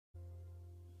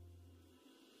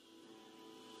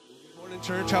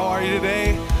Church, how are you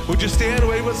today? Would you stand,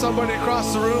 wave with somebody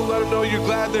across the room, let them know you're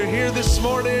glad they're here this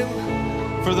morning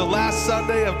for the last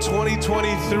Sunday of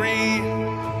 2023.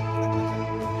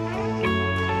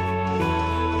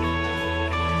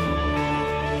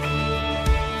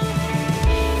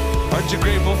 Aren't you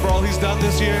grateful for all he's done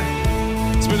this year?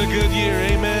 It's been a good year,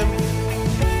 amen.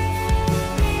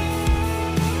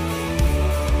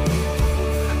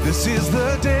 This is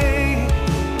the day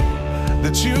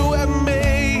that you have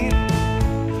made.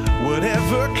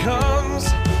 Whatever comes,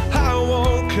 I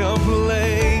won't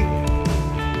complain.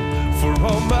 For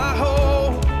all my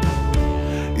hope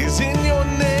is in your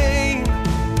name,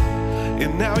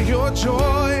 and now your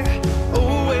joy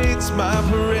awaits my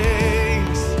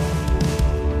praise.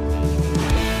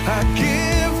 I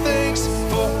give thanks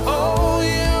for all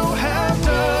you have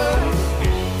done,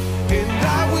 and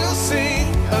I will sing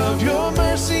of your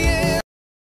mercy and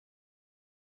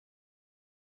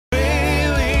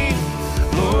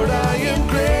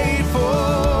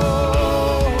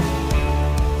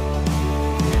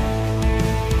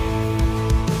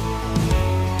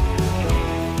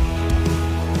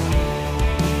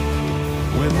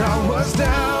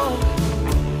down,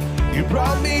 you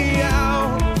brought me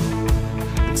out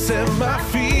and set my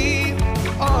feet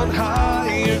on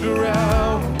higher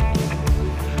ground.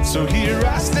 So here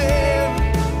I stand,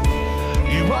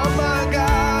 you are my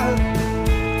God,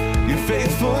 your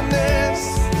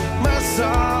faithfulness, my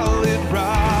solid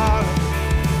rock.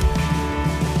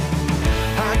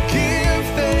 I give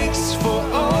thanks for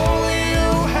all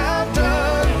you have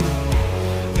done,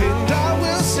 and I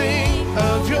will sing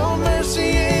of your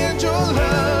mercy. Your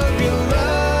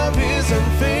love is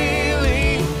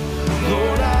unfailing.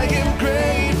 Lord, I am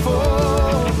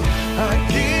grateful. I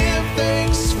give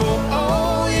thanks for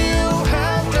all you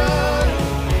have done.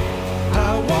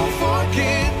 I won't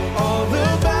forget all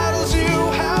the battles you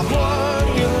have won.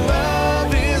 Your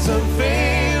love is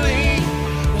unfailing.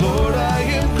 Lord, I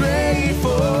am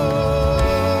grateful.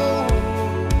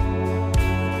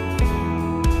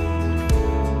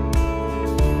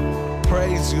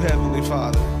 Praise you, Heavenly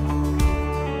Father.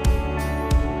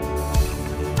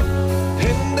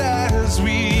 As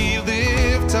we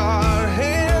lift our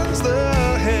hands,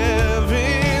 the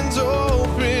heavens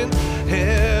open,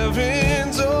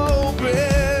 heavens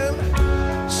open.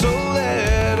 So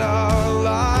let our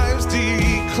lives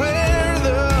declare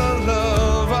the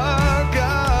love our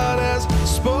God has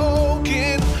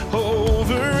spoken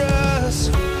over us.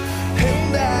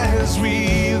 And as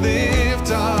we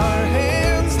lift our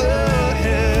hands, the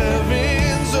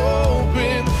heavens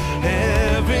open,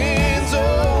 heavens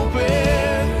open.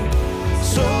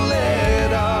 So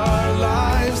let our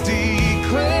lives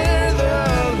declare the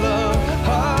love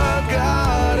our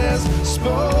God has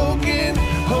spoken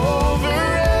over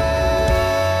us.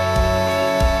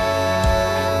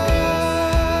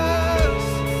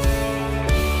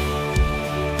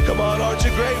 Come on, aren't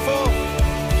you grateful?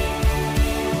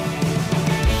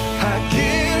 I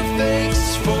give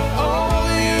thanks for all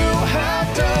you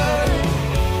have done,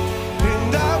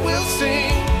 and I will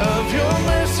sing of your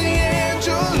mercy and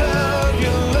your love.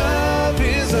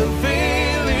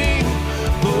 Unfailing.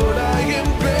 Lord, I am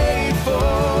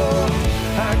grateful.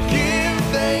 I give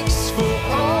thanks for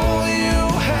all you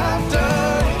have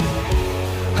done.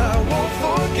 I won't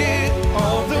forget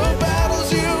all the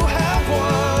battles you have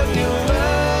won. Your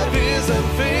love is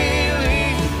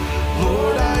unfailing.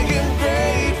 Lord, I am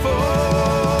grateful.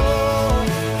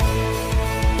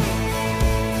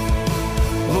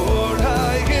 Lord, I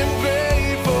am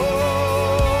grateful.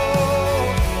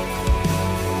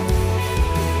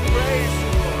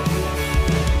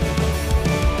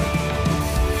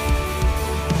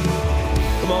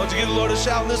 To give the Lord a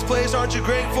shout in this place. Aren't you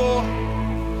grateful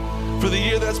for the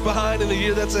year that's behind and the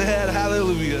year that's ahead?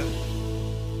 Hallelujah.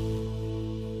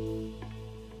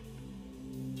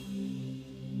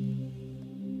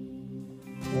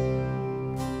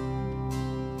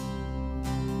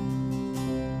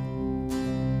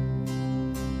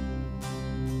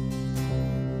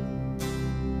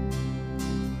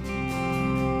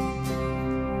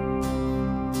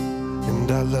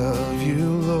 And I love you,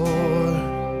 Lord.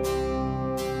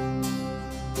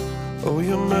 Oh,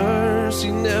 your mercy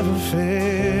never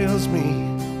fails me.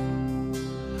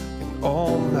 In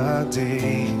all my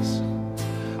days,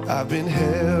 I've been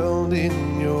held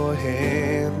in your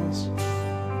hands.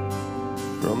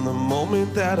 From the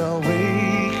moment that I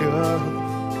wake up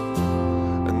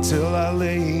until I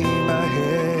lay my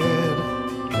head,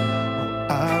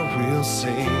 I will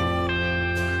sing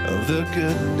of the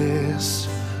goodness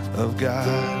of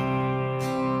God.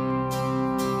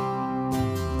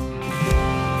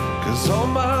 'Cause all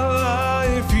my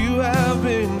life you have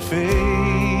been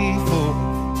faithful.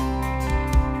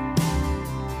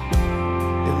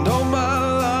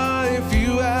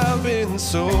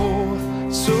 so,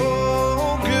 so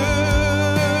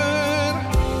good.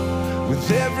 With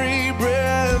every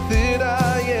breath that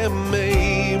I am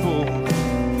able,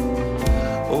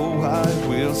 oh, I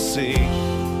will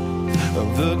sing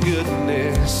of the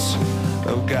goodness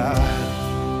of God.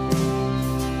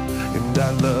 And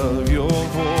I love your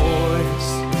voice.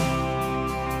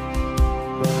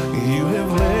 You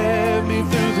have led me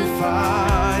through the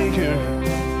fire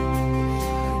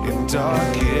in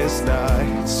darkest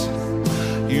nights.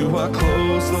 You are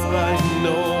close like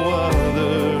no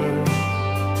other.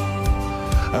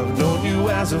 I've known you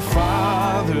as a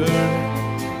father.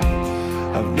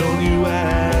 I've known you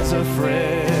as a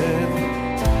friend.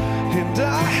 And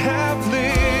I have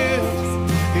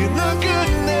lived in the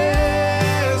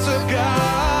goodness of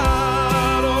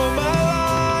God all my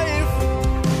life.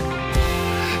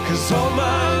 'Cause all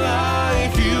my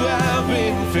life you have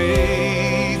been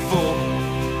faithful.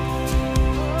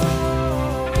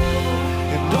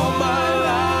 And all my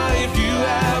life you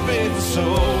have been so,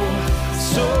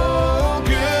 so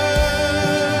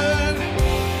good.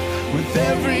 With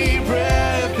every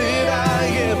breath that I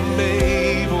am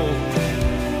able,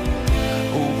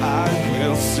 oh, I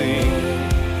will sing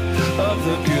of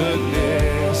the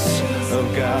goodness of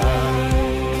God.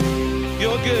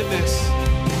 Your goodness.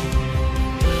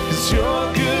 Your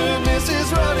goodness is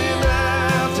running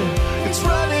after, it's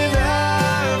running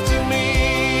after me.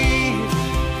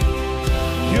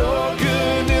 Your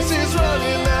goodness is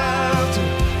running after,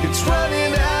 it's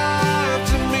running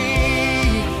after me.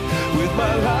 With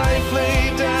my life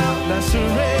laid down, I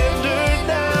surrender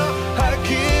now. I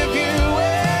give you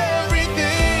everything.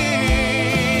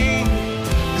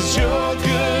 'Cause your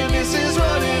goodness is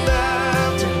running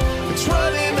after, it's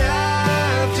running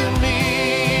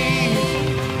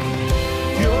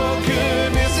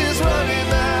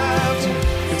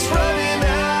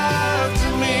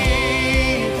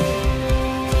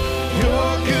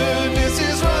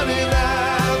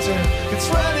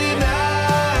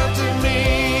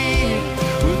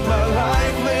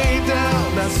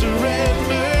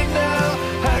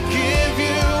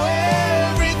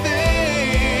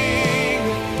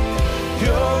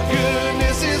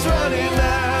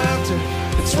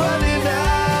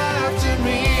after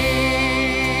me.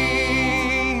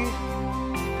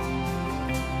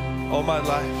 All my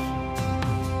life,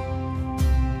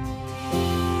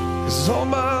 'cause all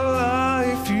my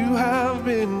life you have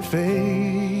been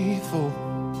faithful.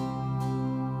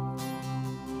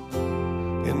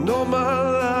 And all my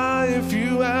life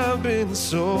you have been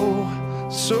so,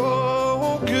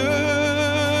 so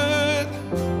good.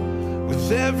 With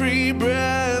every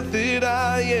breath that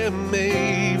I am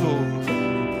able,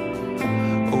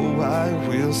 oh, I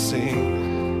will sing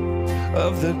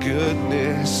of the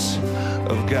goodness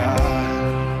of God.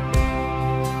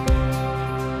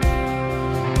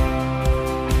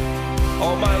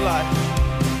 All my life,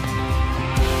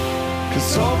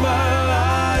 'cause all my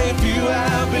life you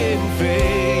have been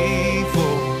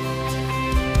faithful.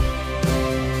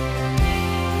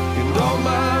 And all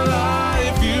my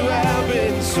life you have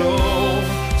been so,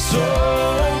 so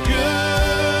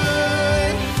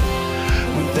good.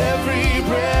 With every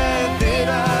breath that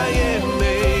I am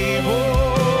able,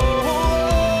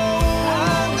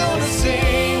 I'm gonna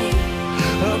sing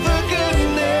of the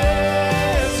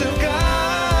goodness of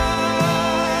God.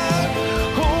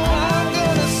 Oh, I'm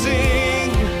gonna sing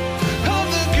of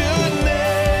the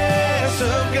goodness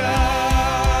of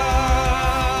God.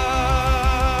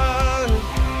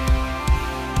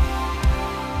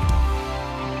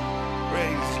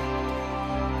 Praise you.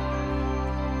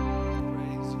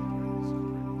 Praise you, praise you,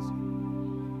 praise you.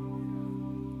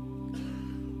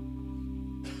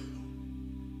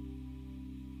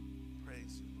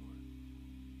 Praise you, Lord.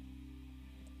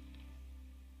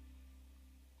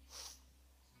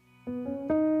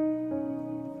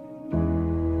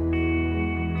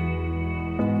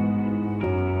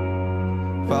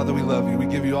 Father, we love you. We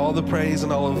give you all the praise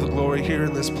and all of the glory here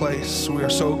in this place. We are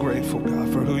so grateful, God,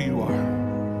 for who you are.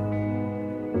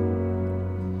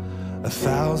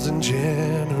 1,000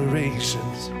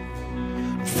 generations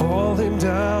falling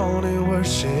down in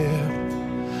worship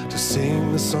to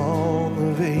sing the song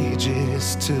of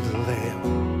ages to the Lamb.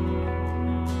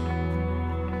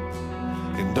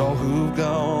 And all who've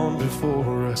gone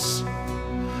before us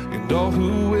and all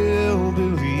who will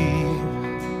believe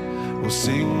will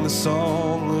sing the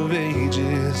song of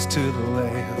ages to the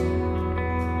Lamb.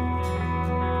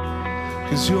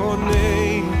 'Cause your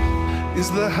name is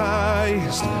the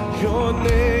highest, your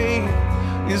name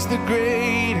is the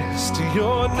greatest,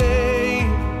 your name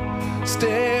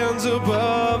stands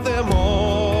above them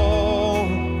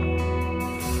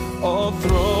all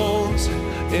thrones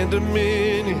and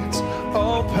dominions, all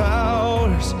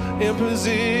and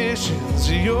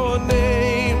positions. Your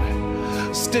name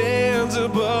stands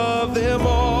above them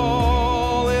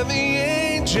all, and the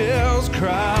angels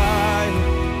cry,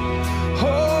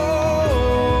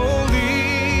 holy.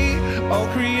 All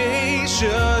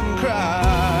creation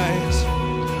cries,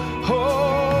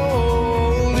 holy.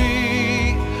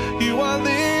 You are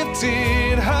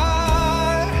lifted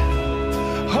high,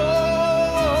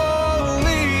 holy,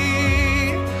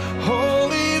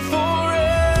 holy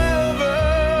forever.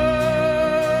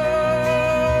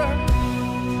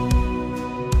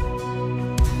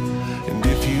 And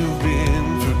if you've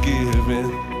been forgiven,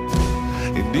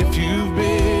 and if you've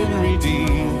been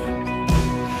redeemed,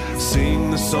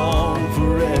 sing the song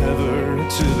forever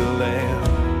to the Lamb.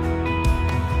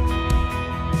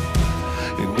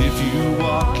 And if you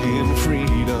walk in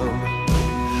freedom,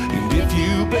 and if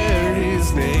you bear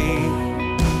His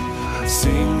name,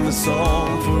 sing the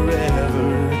song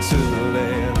forever to the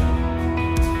Lamb.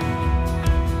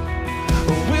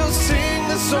 We'll sing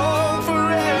the song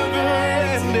forever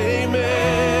and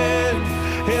amen.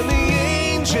 And the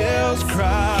angels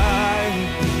cry,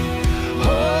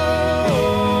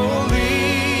 holy.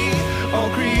 All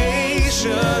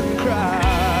creation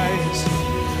cries,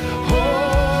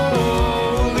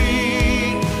 holy.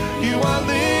 You are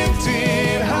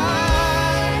lifted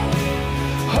high,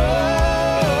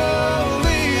 holy,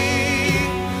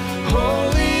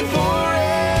 holy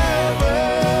forever.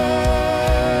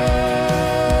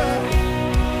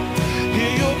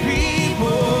 Hear your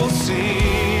people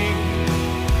sing,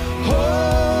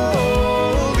 holy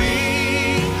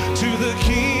to the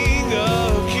King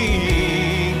of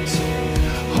Kings.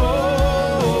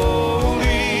 Holy,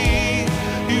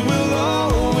 you will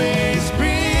always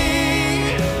be.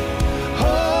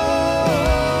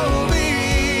 Holy,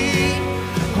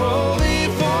 holy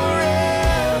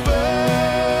forever.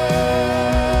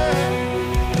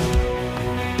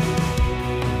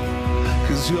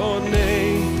 Cause your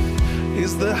name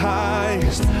is the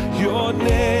highest, your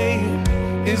name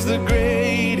is the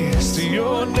greatest,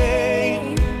 your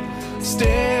name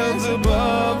stands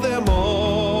above them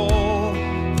all.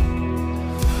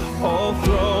 All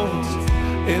thrones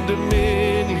and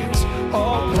dominions,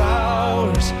 all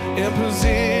powers and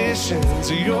positions,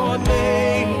 your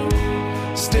name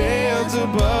stands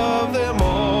above them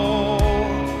all.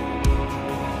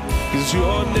 Cause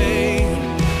your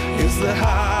name is the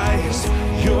highest,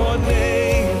 your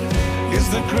name is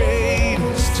the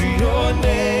greatest, your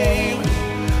name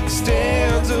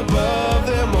stands above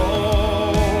them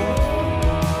all.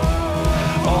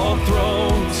 All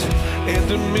thrones and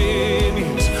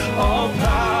dominions, all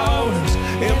powers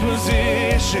and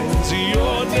positions,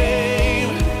 your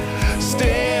name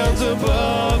stands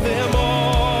above them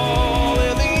all.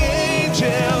 And the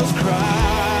angels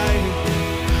cry,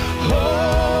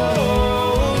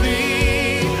 holy.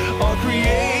 All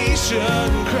creation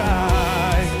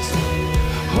cries,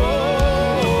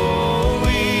 holy.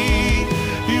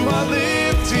 You are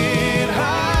lifted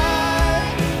high,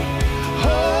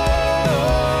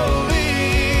 holy,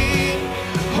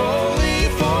 holy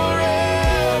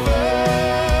forever.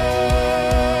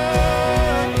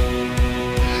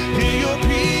 Hear your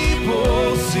people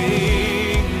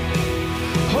sing,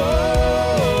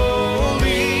 holy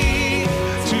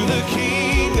to the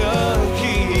King of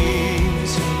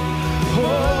Kings.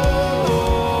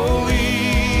 Holy,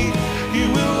 you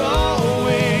will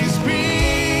always be.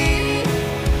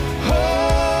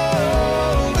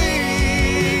 Holy,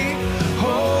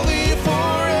 holy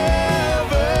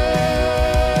forever.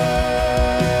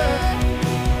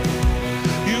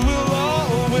 You will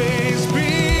always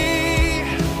be.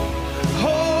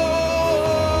 Holy,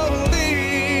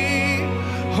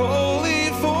 holy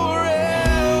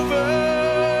forever.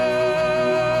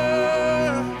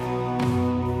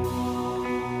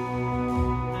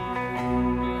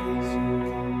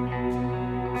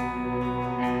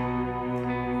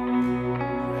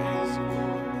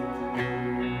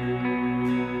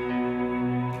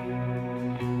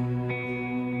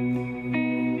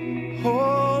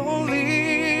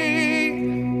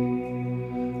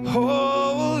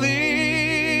 Holy,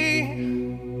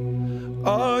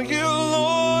 are you,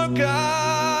 Lord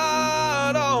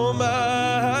God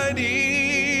Almighty?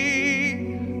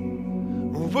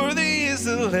 Worthy is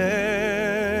the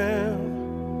Lamb,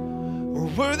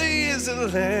 worthy is the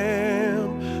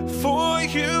Lamb, for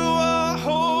you are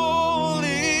holy,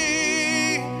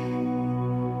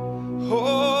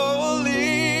 holy.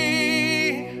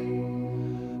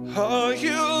 Are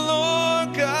you,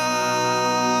 Lord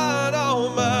God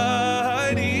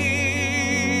Almighty?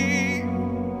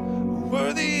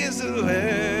 Worthy is the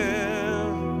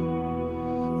Lamb,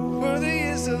 worthy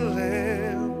is the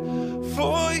Lamb,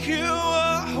 for you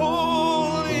are holy.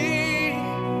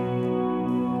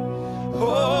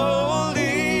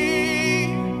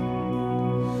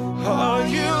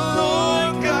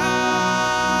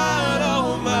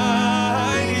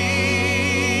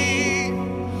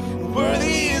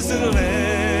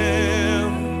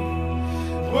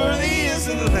 is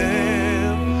the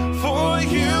Lamb, for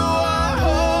you are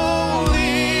holy,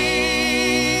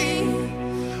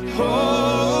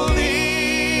 holy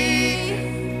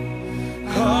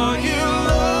are you,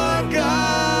 Lord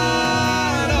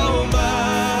God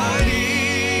Almighty.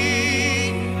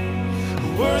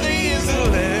 Worthy is the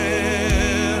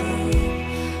Lamb,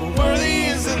 worthy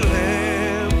is the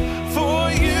Lamb,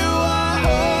 for you are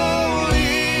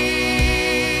holy,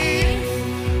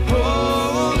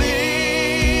 holy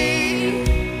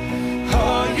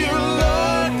are you,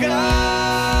 Lord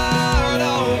God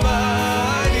Almighty.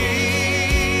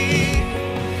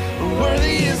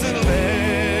 Worthy is the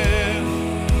Lamb,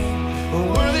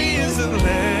 worthy is the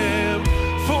Lamb,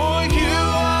 for you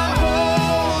are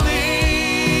holy,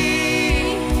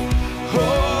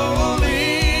 holy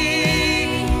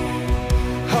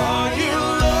are you,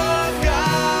 Lord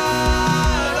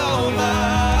God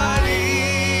Almighty.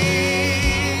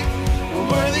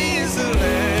 Worthy is the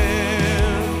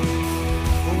Lamb,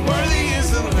 worthy is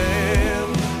the Lamb,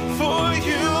 for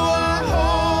you are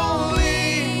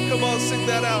holy. Come on, sing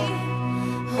that out.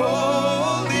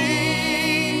 Holy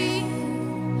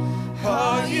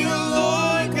are you,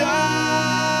 Lord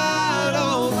God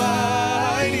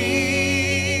Almighty.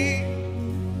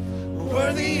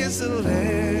 Worthy is the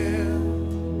Lamb,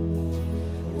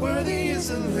 worthy is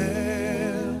the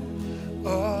Lamb.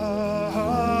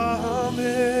 Amen.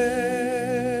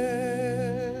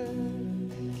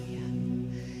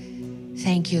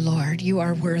 Thank you, Lord. You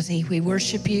are worthy. We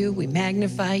worship you. We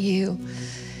magnify you.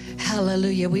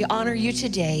 Hallelujah. We honor you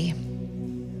today.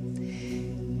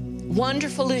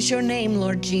 Wonderful is your name,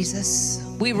 Lord Jesus.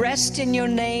 We rest in your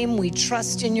name. We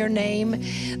trust in your name.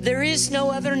 There is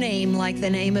no other name like the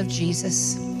name of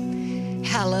Jesus.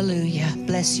 Hallelujah.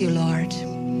 Bless you, Lord.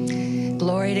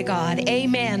 Glory to God.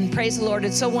 Amen. Praise the Lord.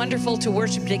 It's so wonderful to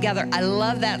worship together. I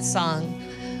love that song.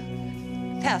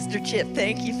 Pastor Chip,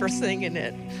 thank you for singing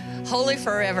it. Holy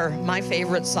Forever, my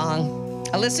favorite song.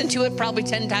 I listened to it probably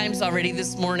 10 times already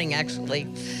this morning, actually.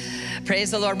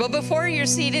 Praise the Lord. But before you're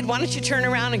seated, why don't you turn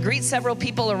around and greet several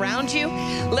people around you.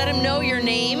 Let them know your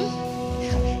name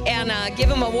and give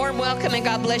them a warm welcome, and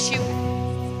God bless you.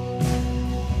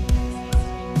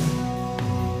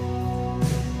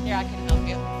 Here, I can help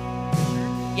you.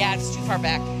 Yeah, it's too far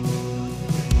back.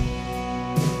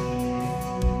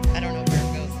 I don't know where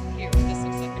it goes. Here, this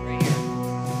looks like it right here.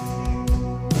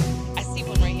 I see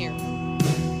one right here.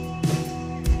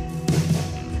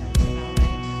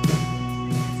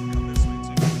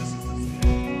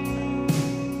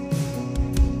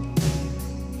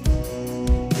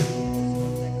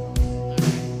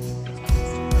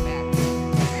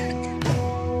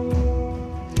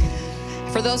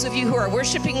 For those of you who are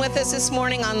worshiping with us this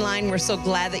morning online, we're so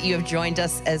glad that you have joined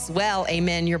us as well.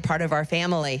 Amen. You're part of our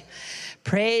family.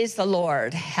 Praise the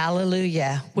Lord.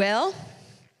 Hallelujah. Well,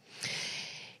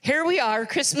 here we are.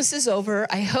 Christmas is over.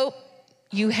 I hope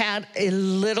you had a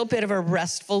little bit of a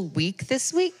restful week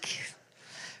this week.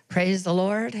 Praise the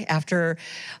Lord. After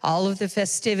all of the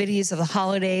festivities of the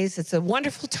holidays, it's a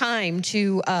wonderful time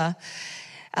to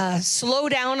slow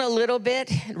down a little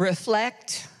bit,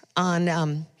 reflect on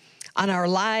our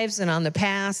lives and on the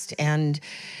past and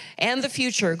the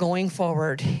future going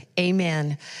forward.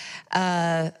 Amen.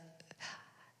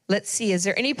 Let's see, is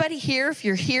there anybody here? If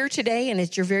you're here today and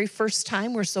it's your very first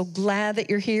time, we're so glad that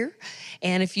you're here.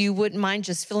 And if you wouldn't mind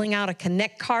just filling out a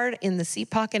Connect card in the seat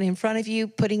pocket in front of you,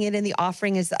 putting it in the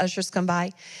offering as the ushers come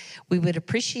by, we would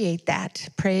appreciate that.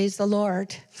 Praise the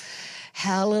Lord.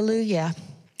 Hallelujah.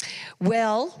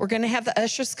 Well, we're going to have the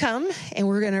ushers come and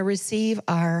we're going to receive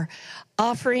our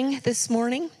offering this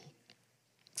morning.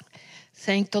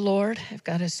 Thank the Lord. I've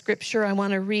got a scripture I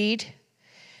want to read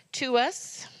to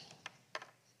us.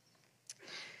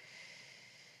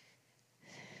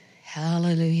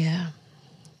 Hallelujah.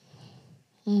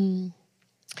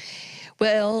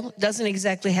 Well, doesn't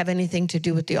exactly have anything to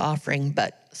do with the offering,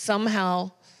 but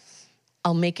somehow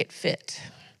I'll make it fit.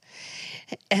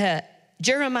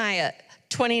 Jeremiah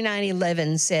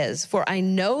 29:11 says, "For I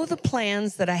know the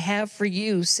plans that I have for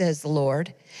you, says the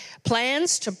Lord,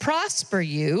 plans to prosper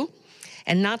you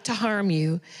and not to harm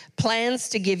you, plans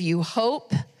to give you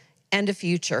hope and a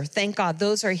future." Thank God,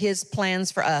 those are his plans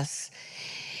for us.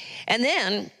 And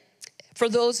then, for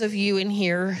those of you in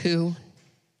here who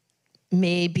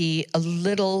may be a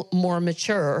little more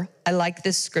mature, I like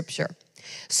this scripture.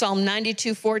 Psalm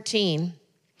 92:14.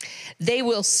 "They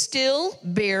will still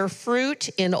bear fruit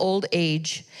in old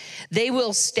age. They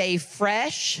will stay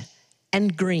fresh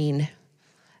and green."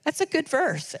 That's a good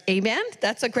verse. Amen?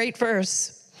 That's a great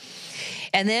verse.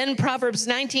 And then Proverbs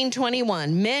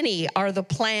 19:21. "Many are the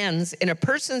plans in a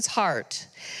person's heart,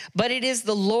 but it is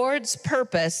the Lord's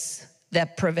purpose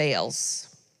that prevails.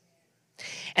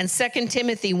 And 2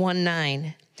 Timothy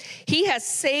 1:9, he has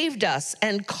saved us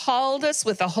and called us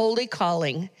with a holy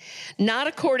calling, not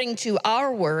according to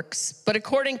our works, but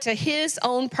according to his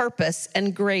own purpose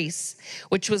and grace,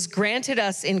 which was granted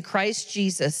us in Christ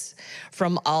Jesus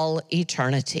from all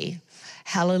eternity.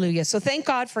 Hallelujah. So thank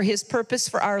God for his purpose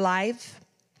for our life.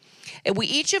 And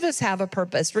each of us have a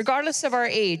purpose, regardless of our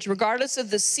age, regardless of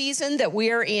the season that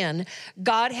we are in.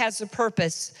 God has a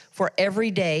purpose for every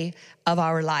day of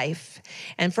our life.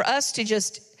 And for us to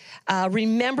just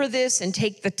remember this and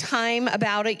take the time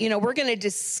about it, we're going to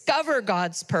discover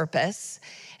God's purpose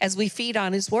as we feed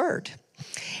on his word.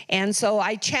 And so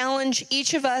I challenge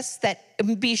each of us that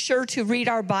be sure to read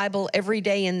our Bible every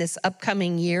day in this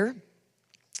upcoming year.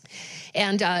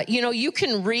 And, you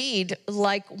can read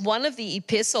like one of the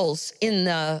epistles in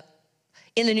the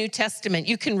New Testament.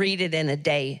 You can read it in a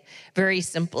day, very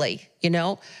simply.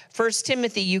 1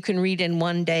 Timothy, you can read in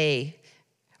one day,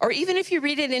 or even if you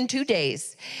read it in 2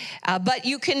 days. But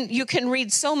you can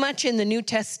read so much in the New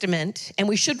Testament, and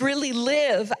we should really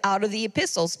live out of the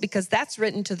epistles because that's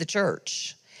written to the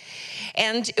church.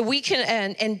 And we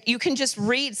can, and you can just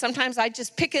read. Sometimes I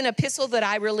just pick an epistle that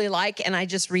I really like and I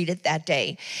just read it that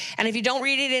day. And if you don't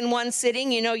read it in one sitting,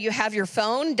 you have your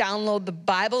phone, download the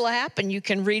Bible app, and you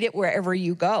can read it wherever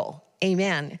you go.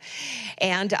 Amen.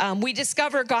 And we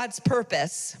discover God's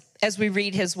purpose as we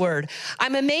read his word.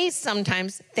 I'm amazed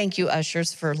sometimes. Thank you,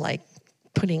 ushers, for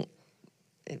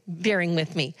bearing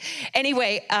with me.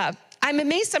 Anyway, I'm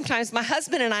amazed sometimes my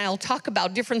husband and I will talk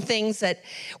about different things that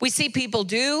we see people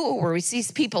do or we see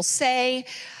people say,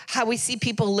 how we see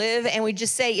people live. And we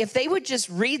just say, if they would just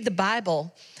read the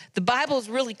Bible is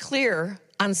really clear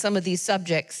on some of these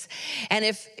subjects.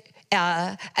 And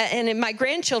in my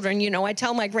grandchildren, I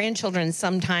tell my grandchildren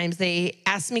sometimes they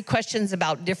ask me questions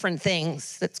about different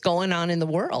things that's going on in the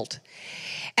world.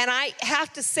 And I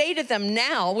have to say to them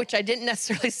now, which I didn't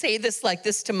necessarily say this like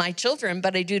this to my children,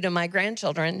 but I do to my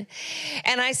grandchildren.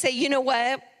 And I say, you know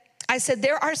what? I said,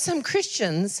 there are some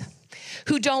Christians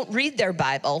who don't read their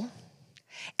Bible,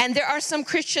 and there are some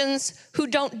Christians who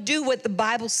don't do what the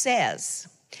Bible says.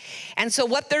 And so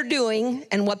what they're doing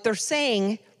and what they're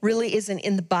saying really isn't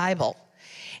in the Bible.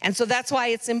 And so that's why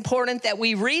it's important that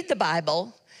we read the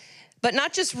Bible, but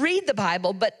not just read the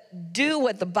Bible, but do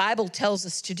what the Bible tells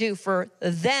us to do. For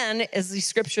then, as the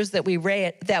scriptures that we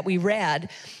read,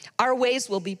 our ways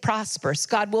will be prosperous.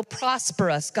 God will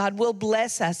prosper us. God will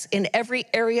bless us in every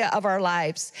area of our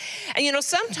lives. And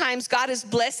sometimes God is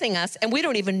blessing us and we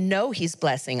don't even know he's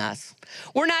blessing us.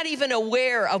 We're not even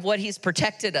aware of what he's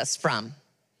protected us from.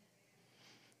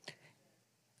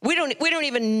 We don't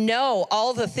even know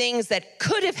all the things that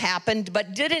could have happened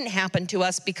but didn't happen to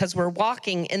us because we're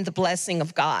walking in the blessing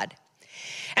of God.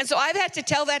 And so I've had to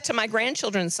tell that to my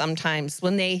grandchildren sometimes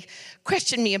when they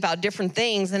question me about different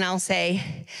things. And I'll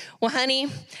say, well,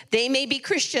 honey, they may be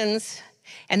Christians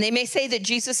and they may say that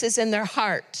Jesus is in their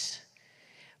heart,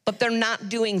 but they're not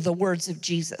doing the words of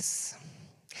Jesus.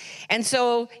 And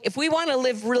so if we want to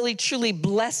live really, truly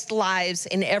blessed lives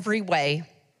in every way,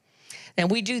 and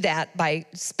we do that by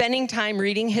spending time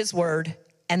reading his word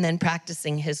and then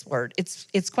practicing his word.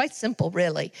 It's quite simple,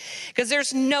 really, because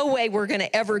there's no way we're going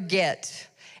to ever get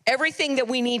everything that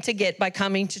we need to get by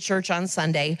coming to church on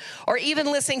Sunday or even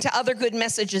listening to other good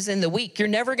messages in the week. You're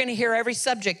never going to hear every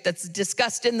subject that's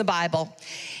discussed in the Bible.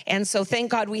 And so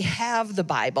thank God we have the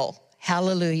Bible.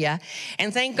 Hallelujah.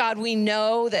 And thank God we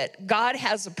know that God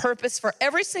has a purpose for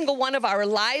every single one of our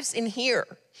lives in here.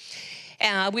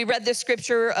 We read this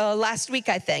scripture last week,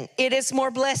 I think. It is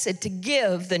more blessed to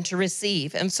give than to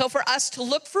receive. And so for us to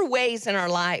look for ways in our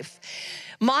life,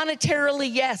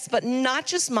 monetarily, yes, but not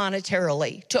just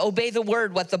monetarily, to obey the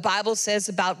word, what the Bible says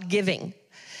about giving,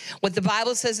 what the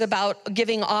Bible says about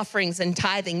giving offerings and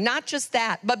tithing, not just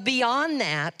that, but beyond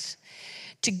that,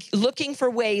 to looking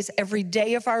for ways every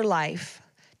day of our life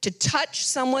to touch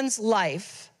someone's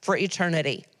life for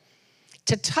eternity,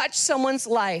 to touch someone's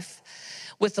life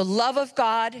with the love of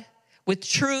God, with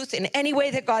truth in any way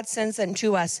that God sends them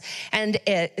to us. And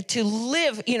to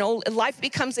live, life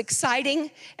becomes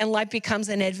exciting and life becomes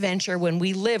an adventure when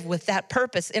we live with that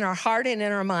purpose in our heart and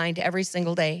in our mind every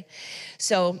single day.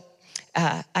 So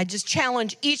I just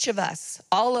challenge each of us,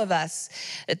 all of us,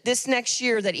 that this next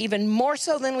year, that even more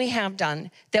so than we have done,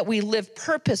 that we live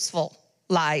purposeful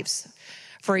lives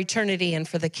for eternity and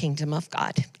for the kingdom of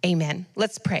God. Amen.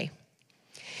 Let's pray.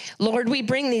 Lord, we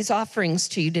bring these offerings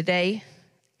to you today.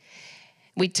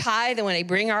 We tithe and when we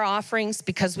bring our offerings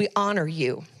because we honor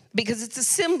you, because it's a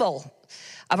symbol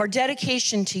of our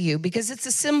dedication to you, because it's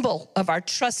a symbol of our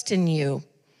trust in you,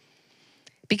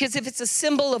 Because if it's a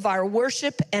symbol of our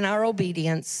worship and our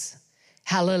obedience,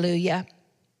 hallelujah.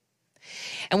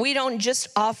 And we don't just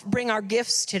bring our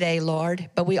gifts today, Lord,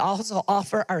 but we also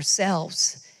offer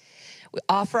ourselves. We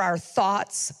offer our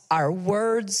thoughts, our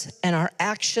words, and our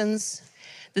actions,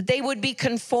 that they would be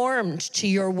conformed to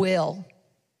your will,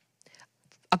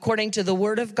 according to the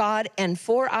word of God and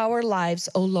for our lives,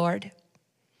 O Lord.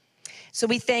 So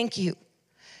we thank you.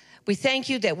 We thank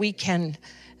you that we can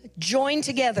join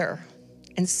together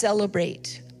and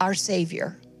celebrate our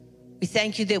Savior. We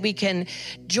thank you that we can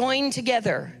join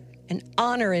together and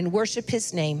honor and worship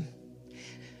his name.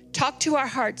 Talk to our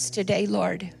hearts today,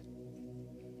 Lord.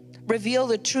 Reveal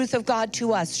the truth of God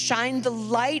to us. Shine the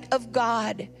light of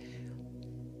God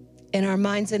in our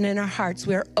minds and in our hearts.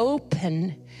 We are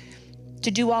open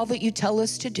to do all that you tell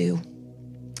us to do.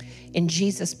 In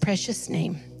Jesus' precious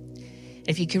name.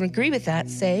 If you can agree with that,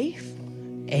 say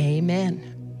amen.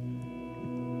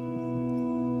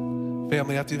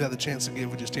 Family, after you've had the chance to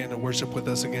give, would you stand and worship with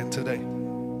us again today?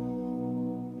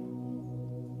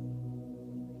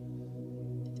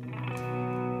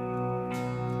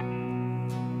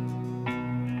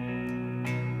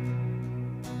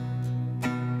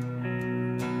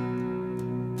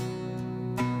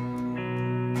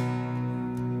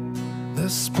 The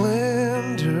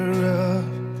splendor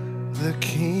of the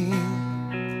King,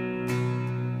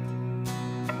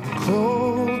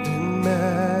 clothed in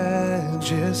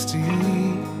majesty,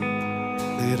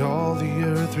 let all the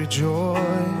earth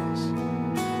rejoice,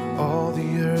 all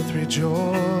the earth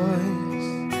rejoice.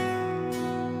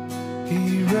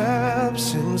 He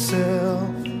wraps himself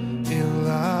in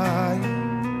light,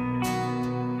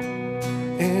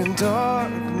 and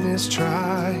darkness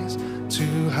tries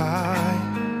to hide.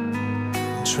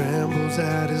 Trembles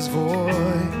at his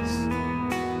voice,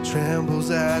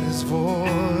 trembles at his voice.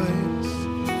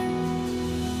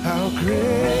 How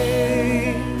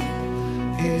great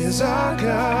is our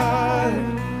God?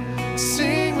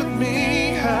 Sing with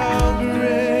me, how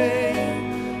great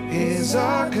is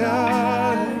our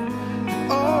God?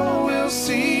 And all will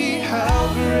see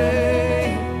how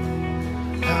great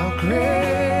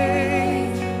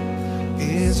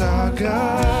is our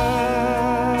God.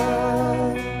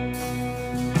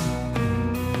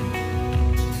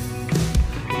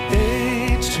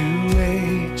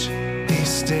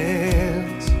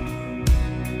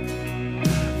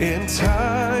 And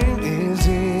time is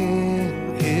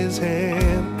in his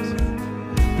hands,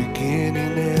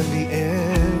 beginning and the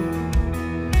end,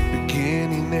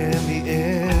 beginning and the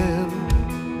end.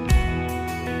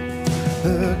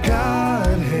 The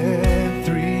Godhead,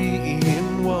 three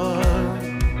in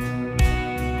one,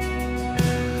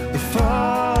 the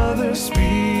Father,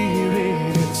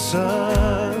 Spirit, and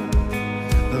Son,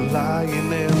 the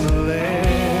Lion and the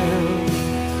Lamb,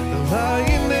 the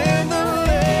Lion and the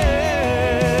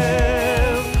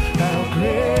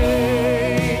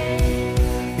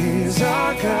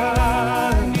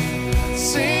God.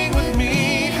 Sing with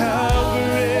me, how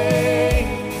great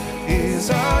is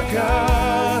our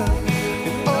God,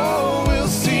 and all will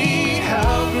see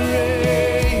how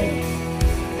great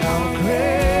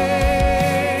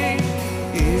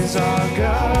is our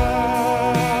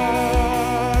God.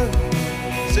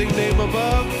 Sing name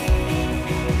above,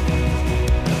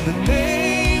 the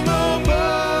name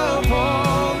above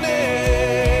all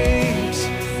names.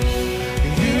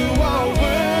 You are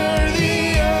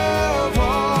worthy of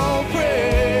all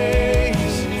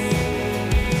praise,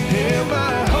 and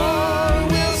my heart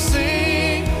will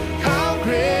sing how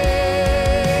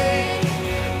great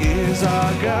is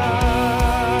our God.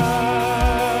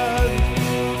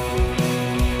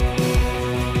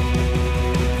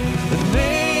 The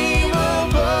name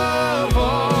above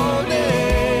all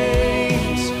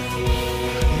names.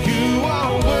 You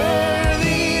are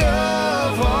worthy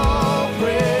of all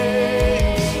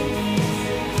praise,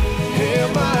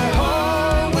 and my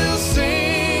heart will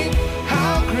sing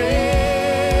how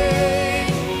great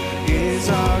is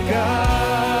our God.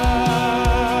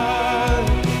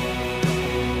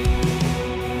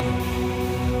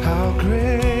 How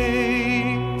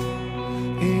great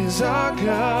is our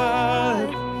God.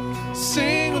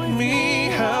 Sing with me,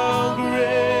 how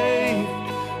great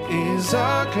is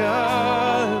our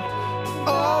God.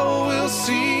 All will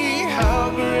see how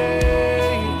great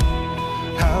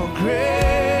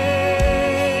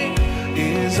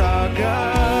is our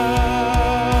God.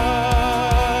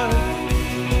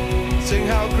 Sing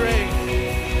how great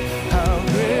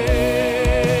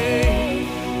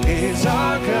is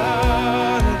our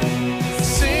God.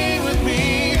 Sing with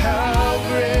me, how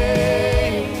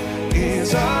great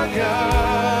is our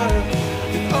God.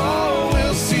 And all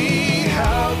will see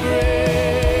how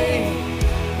great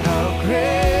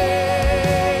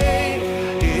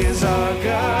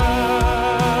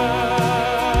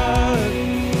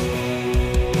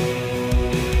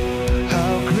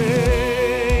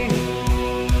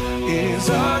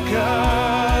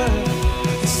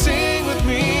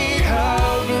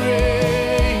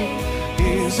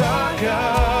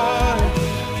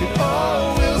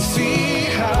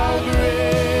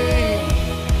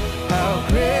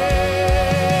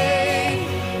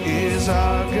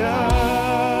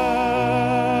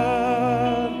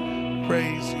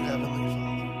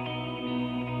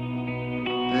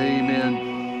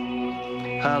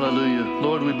Hallelujah.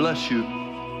 Lord, we bless you.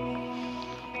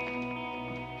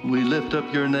 We lift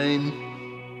up your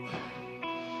name.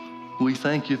 We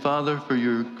thank you, Father, for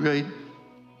your great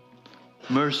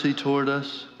mercy toward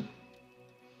us,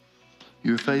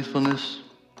 your faithfulness,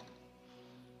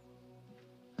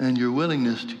 and your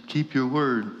willingness to keep your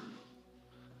word.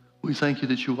 We thank you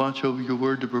that you watch over your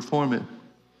word to perform it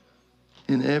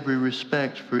in every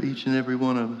respect for each and every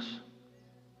one of us.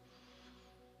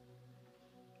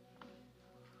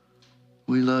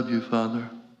 We love you, Father.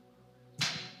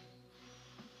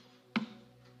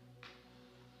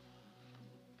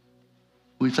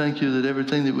 We thank you that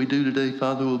everything that we do today,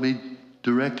 Father, will be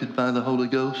directed by the Holy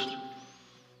Ghost.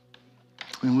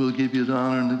 And we'll give you the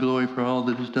honor and the glory for all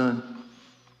that is done.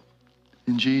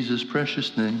 In Jesus'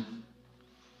 precious name,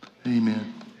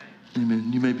 amen.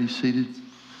 Amen. You may be seated.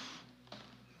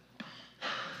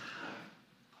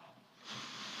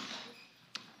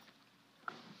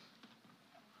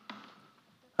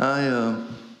 I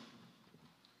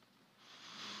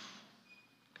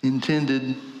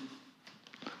intended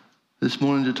this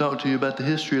morning to talk to you about the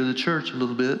history of the church a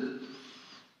little bit.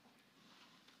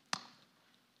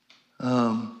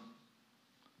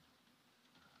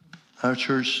 Our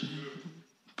church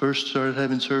first started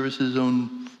having services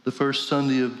on the first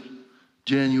Sunday of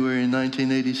January in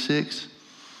 1986.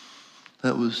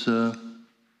 That was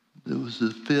it was the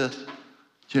 5th,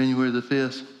 January the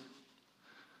 5th.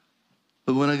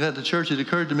 But when I got to church, it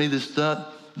occurred to me this is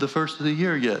not the first of the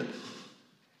year yet.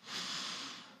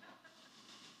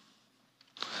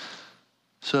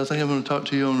 So I think I'm going to talk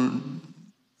to you on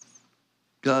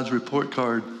God's report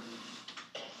card.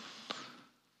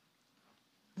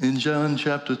 In John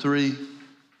chapter 3,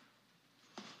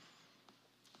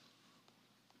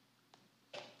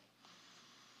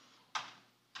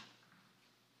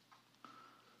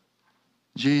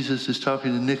 Jesus is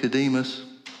talking to Nicodemus,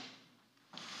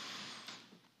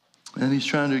 and he's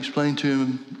trying to explain to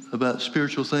him about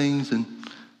spiritual things, and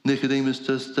Nicodemus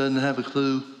just doesn't have a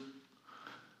clue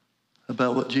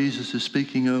about what Jesus is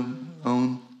speaking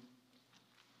on.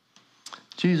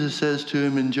 Jesus says to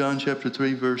him in John chapter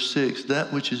 3, verse 6,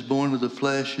 that which is born of the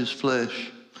flesh is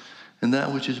flesh, and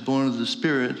that which is born of the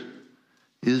Spirit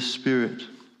is spirit.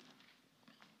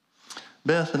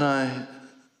 Beth and I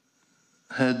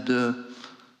had,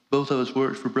 both of us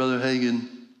worked for Brother Hagin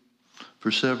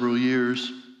for several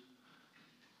years.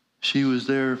 She was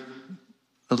there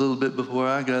a little bit before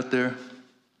I got there.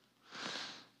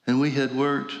 And we had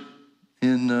worked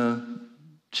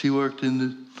she worked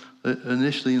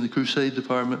initially in the crusade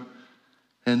department,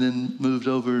 and then moved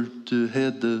over to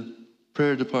head the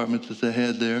prayer department that they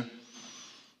had there.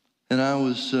 And I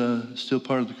was still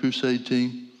part of the crusade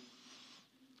team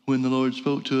when the Lord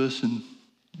spoke to us and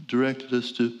directed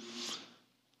us to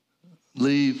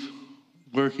leave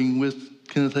working with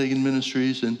Kenneth Hagin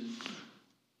Ministries and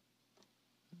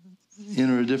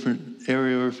enter a different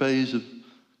area or phase of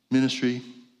ministry.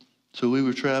 So we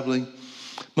were traveling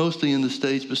mostly in the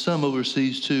States, but some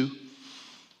overseas too.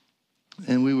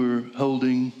 And we were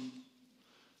holding,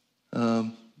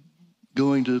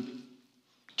 going to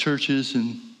churches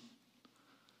and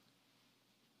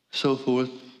so forth,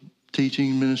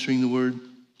 teaching, ministering the word.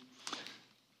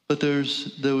 But there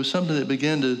was something that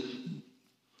began to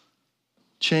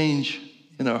change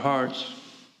in our hearts.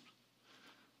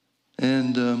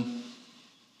 And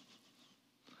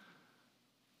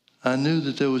I knew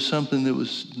that there was something there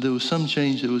was some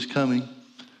change that was coming,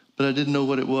 but I didn't know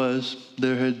what it was.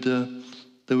 There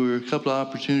were a couple of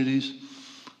opportunities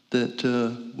that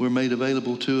were made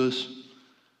available to us.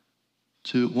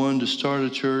 One to start a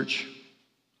church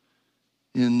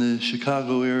in the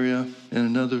Chicago area, and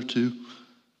another to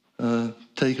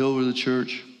take over the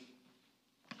church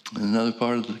in another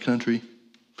part of the country.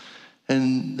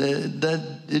 And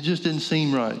that it just didn't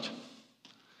seem right.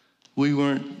 We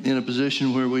weren't in a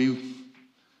position where we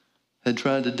had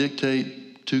tried to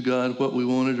dictate to God what we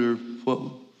wanted or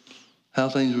how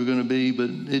things were going to be, but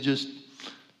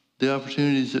the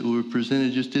opportunities that were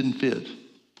presented just didn't fit. It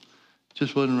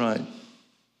just wasn't right.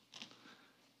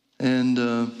 And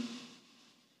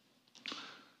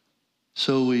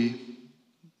so we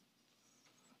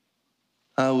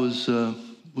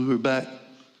were back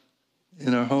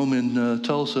in our home in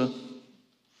Tulsa.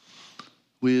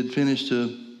 We had finished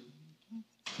a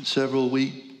several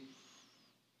week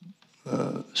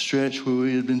stretch where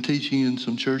we had been teaching in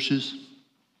some churches,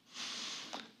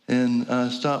 and I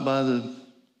stopped by the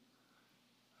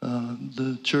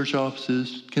church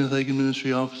offices, Kenneth Hagin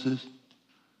Ministry offices,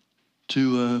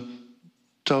 to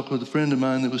talk with a friend of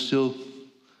mine that was still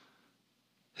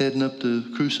heading up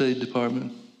the crusade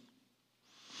department.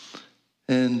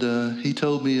 And he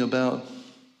told me about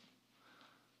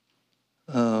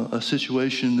a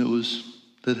situation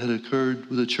that had occurred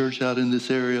with a church out in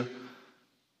this area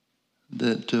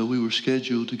that we were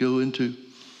scheduled to go into.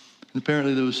 And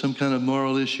apparently there was some kind of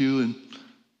moral issue, and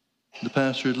the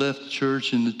pastor had left the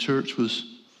church, and the church was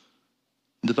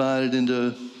divided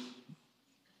into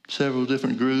several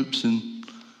different groups, and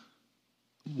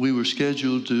we were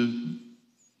scheduled to,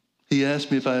 he asked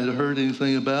me if I had heard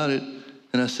anything about it,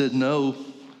 and I said no,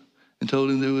 and told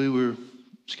him that we were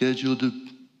scheduled to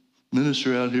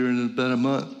minister out here in about a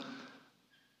month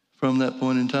from that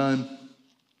point in time.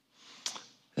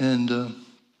 And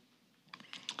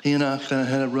he and I kind of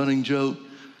had a running joke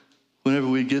whenever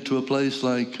we'd get to a place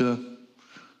like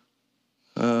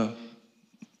the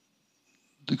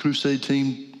crusade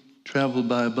team traveled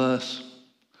by a bus.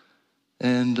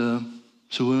 And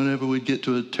so whenever we'd get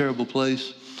to a terrible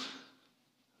place,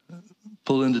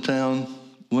 pull into town,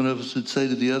 one of us would say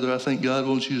to the other, "I think God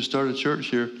wants you to start a church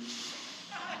here."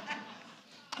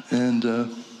 And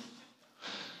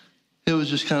it was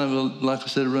just kind of, like I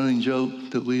said, a running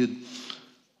joke that we had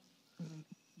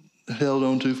held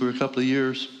on to for a couple of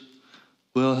years.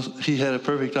 Well, he had a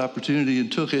perfect opportunity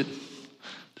and took it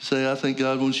to say, "I think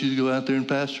God wants you to go out there and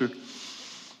pastor."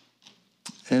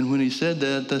 And when he said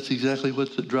that, that's exactly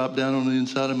what dropped down on the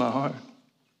inside of my heart.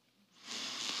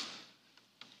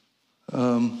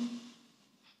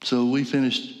 So we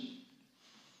finished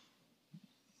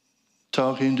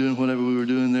talking, doing whatever we were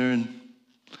doing there, and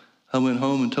I went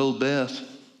home and told Beth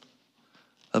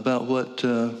about what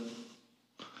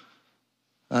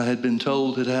I had been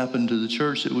told had happened to the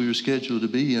church that we were scheduled to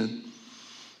be in.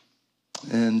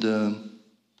 And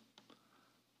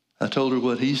I told her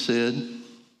what he said,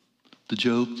 the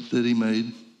joke that he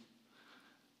made.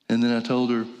 And then I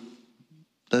told her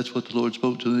that's what the Lord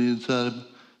spoke to the inside,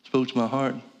 spoke to my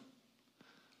heart.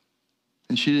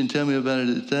 And she didn't tell me about it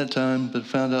at that time, but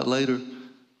found out later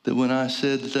that when I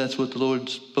said that that's what the Lord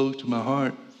spoke to my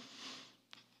heart,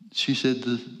 she said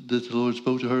that the Lord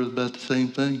spoke to her about the same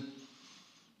thing.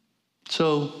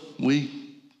 So we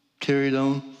carried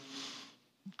on,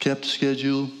 kept the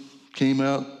schedule, came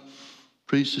out,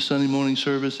 preached a Sunday morning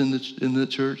service in the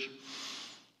church,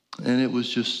 and it was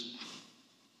just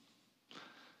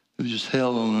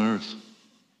hell on earth.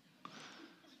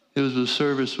 It was a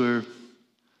service where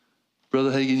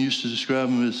Brother Hagin used to describe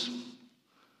them as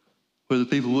where the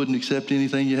people wouldn't accept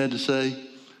anything you had to say.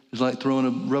 It was like throwing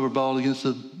a rubber ball against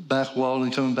the back wall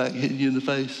and coming back and hitting you in the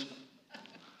face.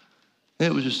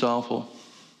 It was just awful.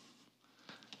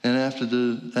 And after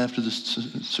the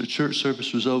church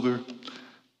service was over,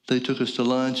 they took us to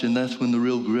lunch, and that's when the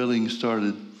real grilling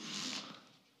started.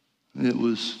 There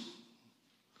was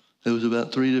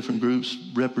about 3 different groups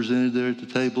represented there at the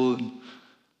table, and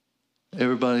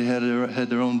everybody had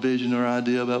their own vision or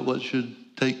idea about what should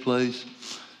take place,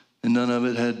 and none of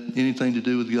it had anything to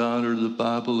do with God or the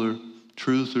Bible or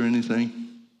truth or anything.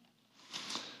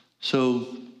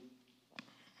 So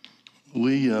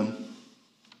we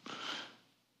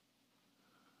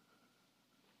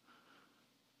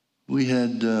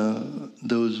had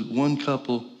there was one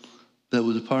couple that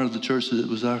was a part of the church that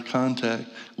was our contact.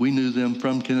 We knew them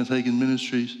from Kenneth Hagin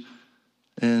Ministries,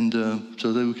 and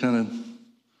so they were kind of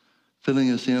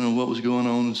filling us in on what was going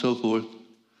on and so forth.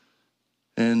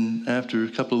 And after a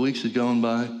couple of weeks had gone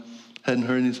by, hadn't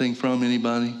heard anything from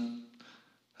anybody,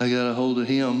 I got a hold of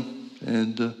him,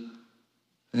 and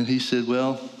he said,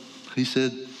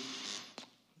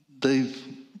 they've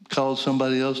called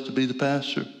somebody else to be the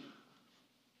pastor.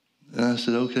 And I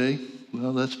said, okay,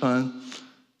 well, that's fine.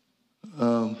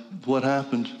 What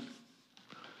happened?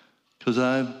 Because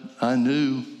I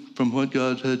knew from what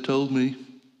God had told me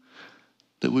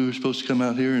that we were supposed to come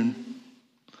out here, and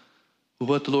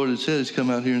what the Lord had said is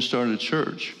come out here and start a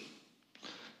church.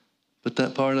 But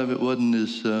that part of it wasn't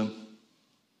as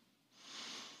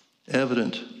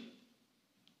evident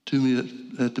to me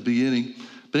at the beginning.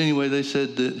 But anyway, they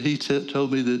said that he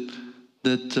told me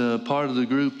that part of the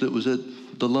group that was at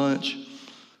the lunch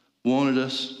wanted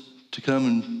us to come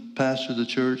and pastor the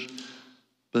church,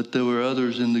 but there were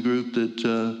others in the group that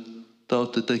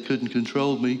thought that they couldn't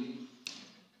control me,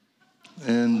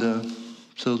 and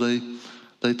so they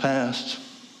passed,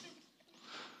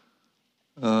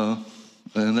 and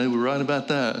they were right about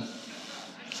that.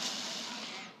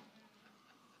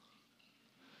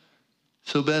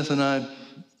 So Beth and I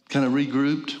kind of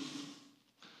regrouped,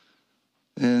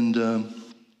 and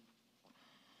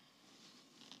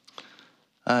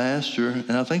I asked her,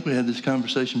 and I think we had this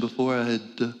conversation before I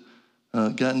had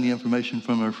gotten the information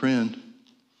from our friend,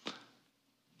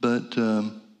 but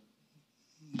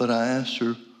I asked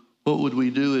her, what would we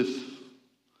do if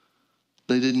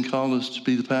they didn't call us to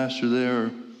be the pastor there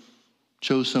or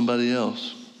chose somebody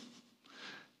else?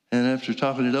 And after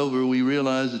talking it over, we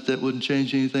realized that that wouldn't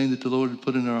change anything that the Lord had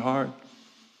put in our heart.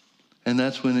 And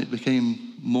that's when it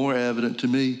became more evident to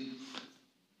me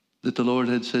that the Lord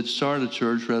had said, start a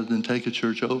church rather than take a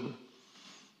church over.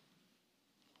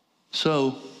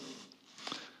 So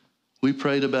we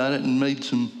prayed about it and made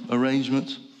some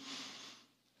arrangements.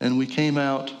 And we came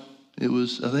out, I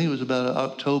think it was about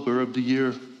October of the year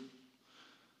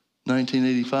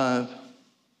 1985.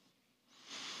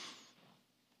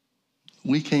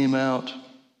 We came out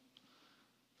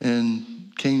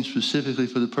and came specifically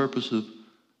for the purpose of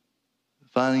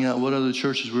finding out what other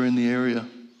churches were in the area.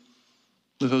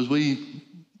 Because we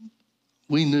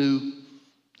knew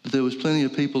that there was plenty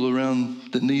of people around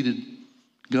that needed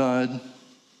God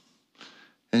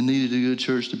and needed a good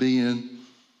church to be in,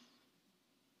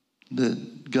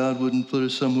 that God wouldn't put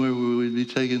us somewhere where we'd be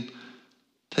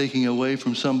taking away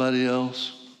from somebody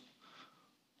else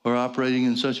or operating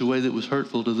in such a way that was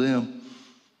hurtful to them.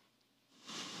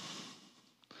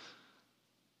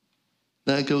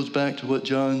 That goes back to what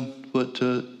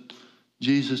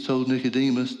Jesus told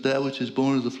Nicodemus, that which is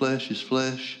born of the flesh is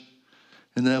flesh,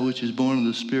 and that which is born of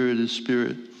the Spirit is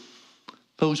spirit.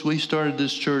 Folks, we started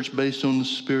this church based on the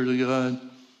Spirit of God,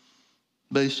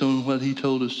 based on what he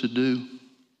told us to do.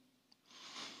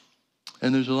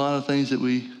 And there's a lot of things that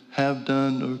we have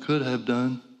done or could have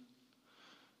done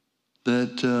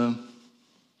that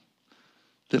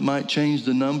might change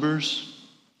the numbers,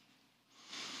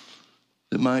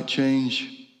 that might change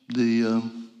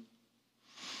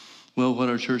what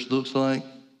our church looks like.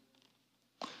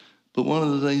 But one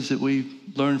of the things that we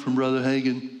learned from Brother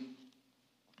Hagin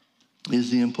is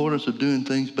the importance of doing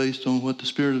things based on what the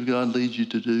Spirit of God leads you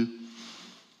to do.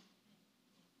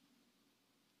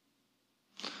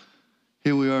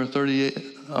 Here we are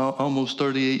almost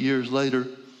 38 years later.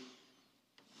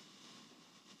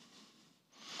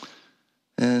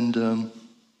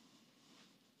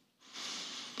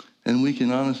 And we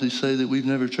can honestly say that we've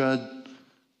never tried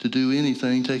to do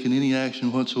anything, taken any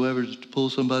action whatsoever to pull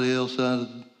somebody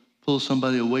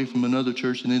away from another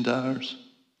church and into ours.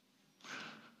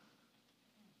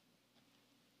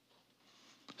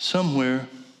 Somewhere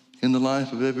in the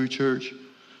life of every church,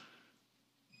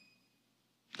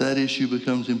 that issue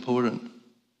becomes important.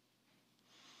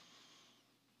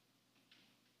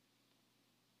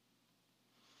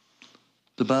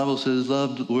 The Bible says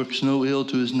love works no ill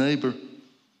to his neighbor.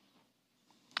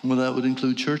 Well, that would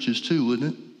include churches too,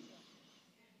 wouldn't it?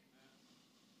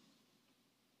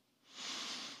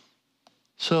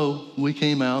 So we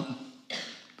came out,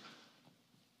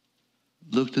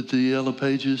 looked at the yellow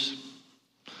pages,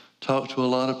 talked to a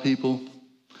lot of people,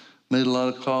 made a lot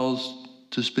of calls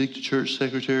to speak to church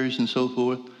secretaries and so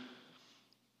forth.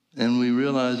 And we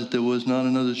realized that there was not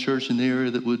another church in the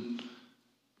area that we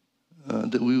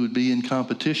would be in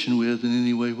competition with in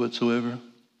any way whatsoever.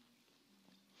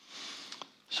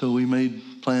 So we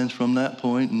made plans from that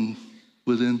point, and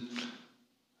within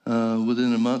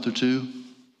a month or two,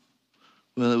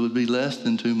 well, it would be less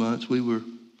than 2 months, we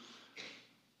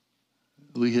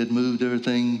had moved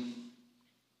everything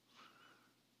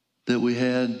that we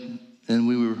had, and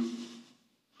we were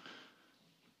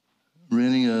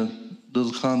renting a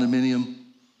little condominium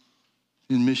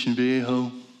in Mission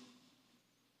Viejo,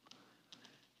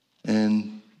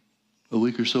 and a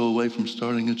week or so away from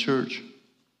starting a church.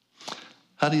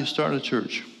 How do you start a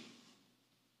church?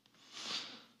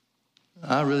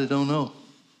 I really don't know.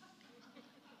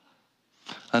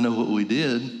 I know what we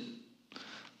did,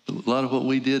 but a lot of what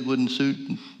we did wouldn't suit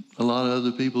a lot of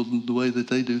other people the way that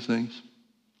they do things.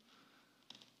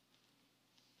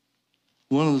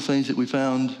 One of the things that we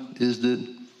found is that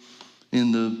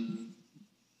in the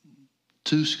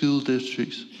 2 school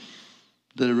districts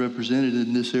that are represented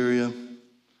in this area,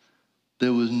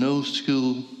 there was no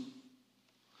school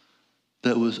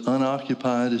that was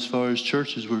unoccupied as far as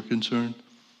churches were concerned.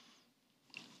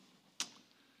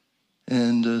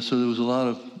 And so there was a lot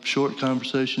of short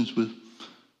conversations with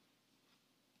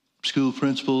school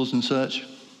principals and such.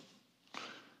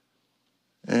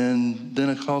 And then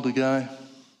I called a guy,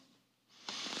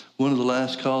 one of the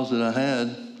last calls that I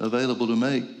had available to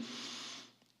make,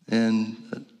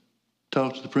 and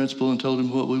talked to the principal and told him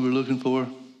what we were looking for.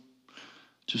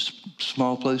 Just a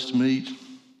small place to meet,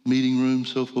 meeting room,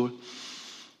 so forth.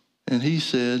 And he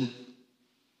said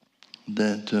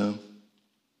that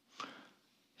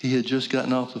he had just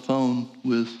gotten off the phone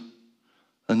with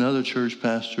another church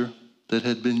pastor that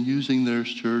had been using their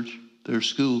church, their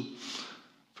school,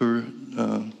 for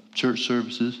church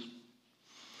services.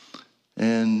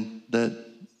 And that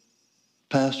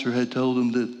pastor had told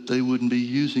them that they wouldn't be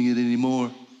using it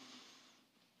anymore.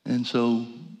 And so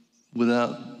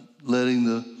without letting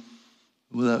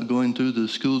without going through the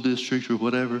school district or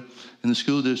whatever. And the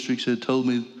school districts had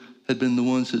been the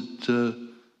ones that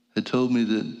had told me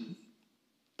that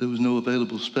there was no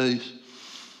available space.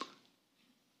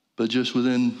 But just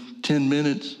within 10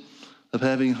 minutes of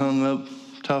having hung up,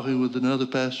 talking with another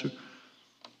pastor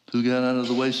who got out of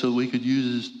the way so we could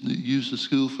use the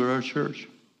school for our church.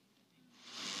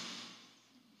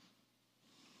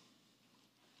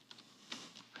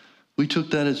 We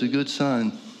took that as a good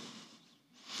sign.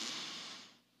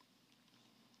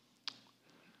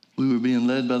 We were being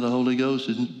led by the Holy Ghost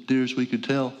as near as we could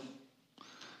tell.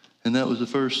 And that was the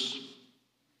first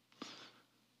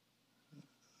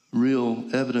real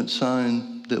evident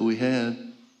sign that we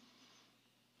had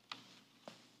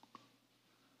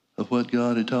of what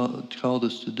God had called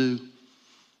us to do.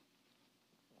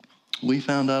 We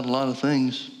found out a lot of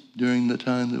things during the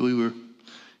time that we were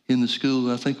in the school.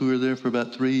 I think we were there for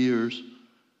about 3 years,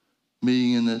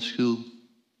 meeting in that school.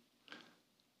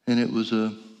 And it was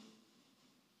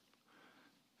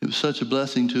such a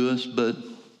blessing to us, but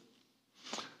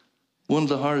one of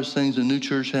the hardest things a new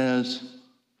church has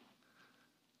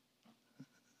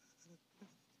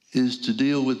is to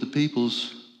deal with the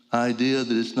people's idea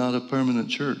that it's not a permanent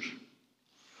church.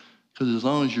 Because as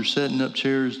long as you're setting up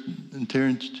chairs and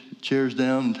tearing chairs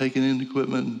down and taking in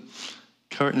equipment and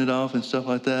carting it off and stuff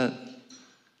like that,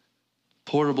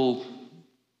 portable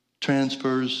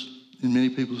transfers in many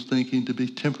people's thinking to be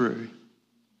temporary.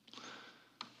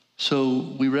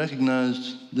 So we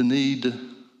recognized the need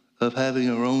of having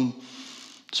our own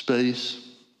space.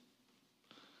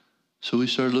 So we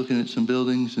started looking at some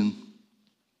buildings and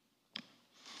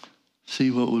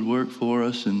see what would work for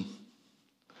us. And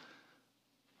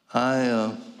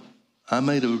I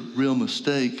made a real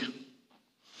mistake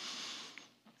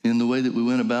in the way that we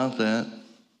went about that,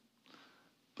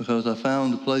 because I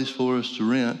found a place for us to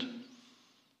rent,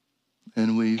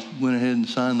 and we went ahead and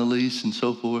signed the lease and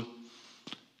so forth.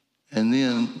 And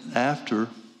then after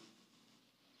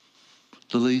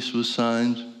the lease was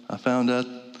signed, I found out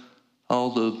all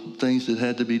the things that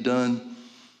had to be done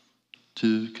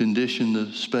to condition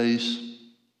the space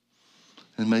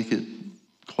and make it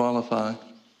qualify.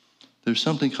 There's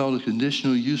something called a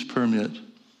conditional use permit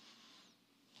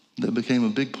that became a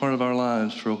big part of our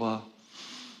lives for a while.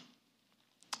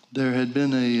 There had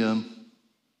been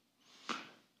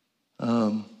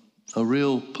a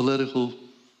real political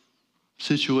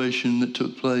situation that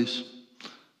took place.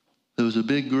 There was a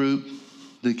big group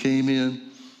that came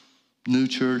in, new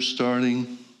church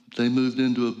starting. They moved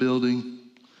into a building,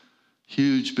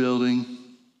 huge building,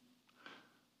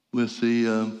 with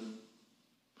the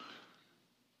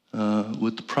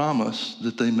promise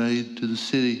that they made to the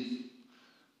city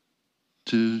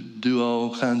to do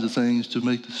all kinds of things to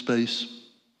make the space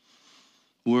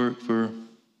work for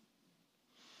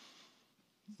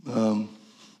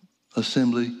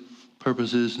assembly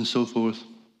purposes and so forth.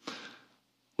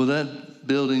 Well, that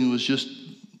building was just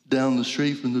down the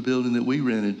street from the building that we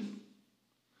rented.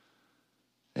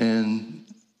 And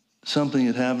something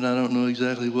had happened. I don't know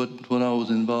exactly what all was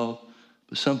involved,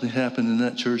 but something happened and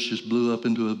that church just blew up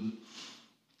into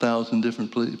 1,000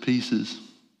 different pieces.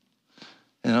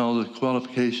 And all the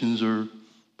qualifications or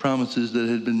promises that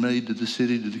had been made to the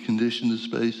city to condition the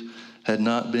space had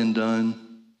not been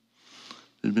done.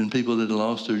 There had been people that had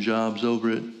lost their jobs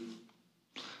over it.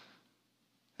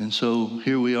 And so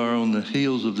here we are on the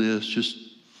heels of this, just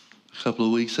a couple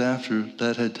of weeks after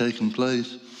that had taken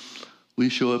place. We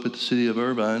show up at the city of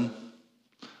Irvine,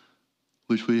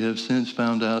 which we have since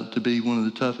found out to be one of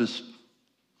the toughest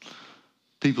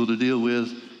people to deal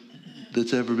with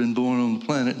that's ever been born on the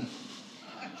planet.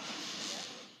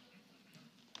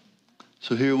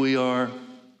 So here we are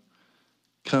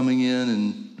coming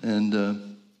in and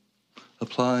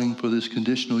applying for this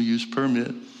conditional use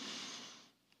permit.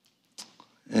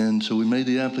 And so we made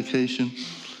the application,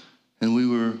 and we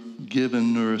were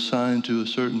given or assigned to a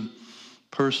certain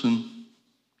person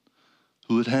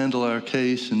who would handle our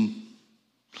case and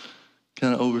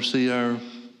kind of oversee our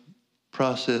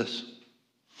process.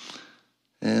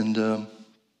 And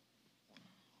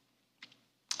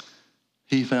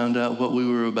he found out what we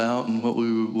were about and what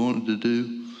we wanted to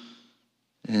do.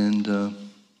 And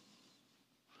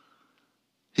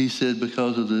he said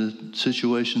because of the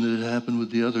situation that had happened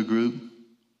with the other group,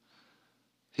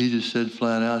 he just said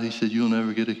flat out, he said, you'll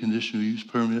never get a conditional use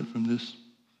permit from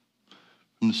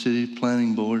the city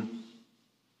planning board.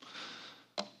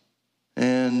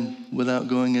 And without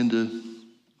going into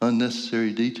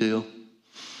unnecessary detail,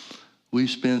 we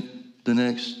spent the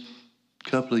next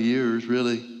couple of years,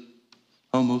 really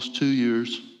almost 2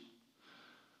 years,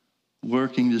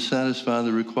 working to satisfy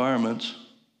the requirements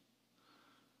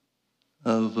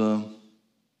of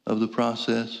of the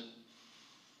process.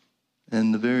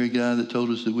 And the very guy that told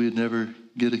us that we'd never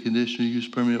get a conditional use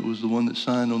permit was the one that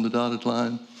signed on the dotted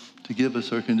line to give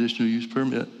us our conditional use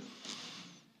permit.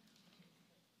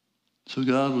 So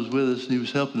God was with us and he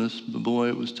was helping us, but boy,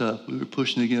 it was tough. We were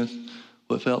pushing against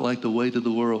what felt like the weight of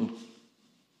the world.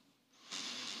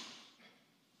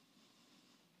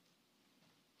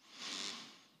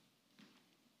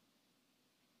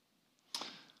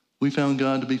 We found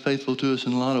God to be faithful to us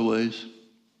in a lot of ways.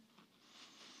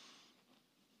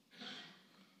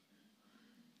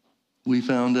 We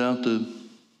found out the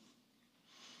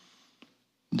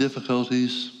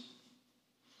difficulties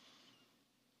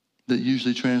that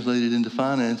usually translated into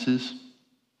finances,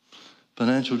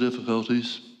 financial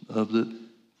difficulties of the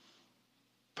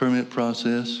permit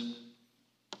process.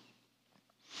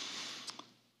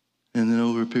 And then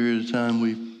over a period of time,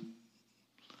 we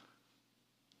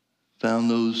found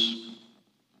those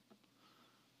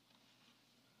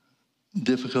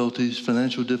difficulties,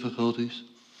 financial difficulties,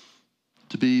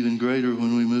 to be even greater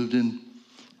when we moved in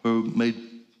or made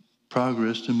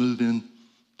progress to move in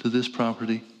to this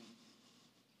property.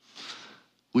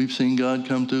 We've seen God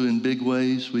come through in big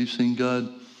ways. We've seen God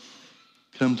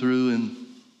come through in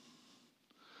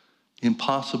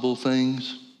impossible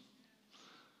things.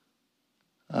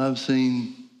 I've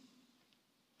seen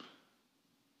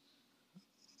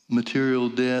material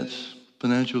debts,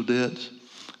 financial debts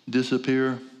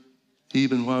disappear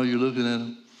even while you're looking at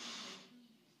them.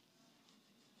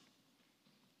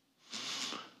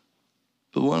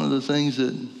 But one of the things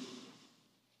that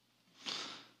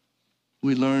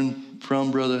we learned from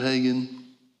Brother Hagin,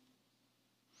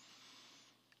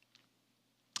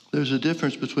 there's a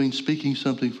difference between speaking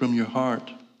something from your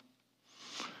heart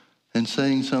and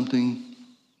saying something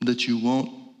that you want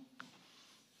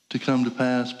to come to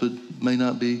pass but may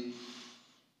not be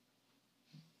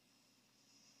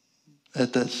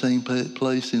at that same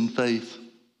place in faith.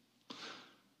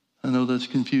 I know that's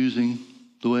confusing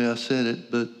the way I said it,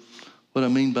 but what I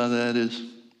mean by that is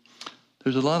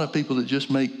there's a lot of people that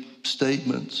just make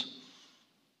statements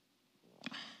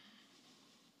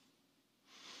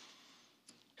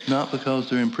not because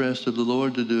they're impressed of the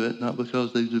Lord to do it, not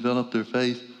because they've developed their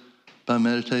faith by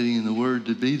meditating in the Word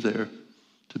to be there,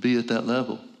 to be at that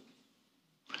level,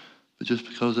 but just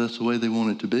because that's the way they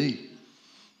want it to be.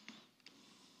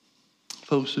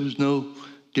 Folks, there's no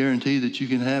guarantee that you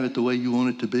can have it the way you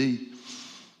want it to be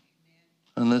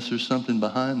unless there's something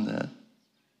behind that,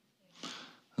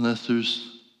 unless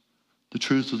there's the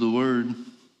truth of the Word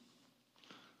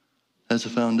as a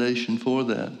foundation for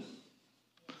that.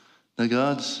 Now,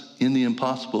 God's in the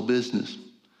impossible business.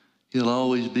 He'll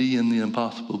always be in the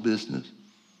impossible business.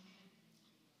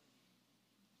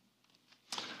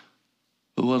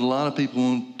 But what a lot of people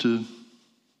want to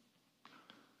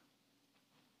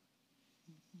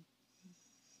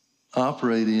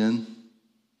operate in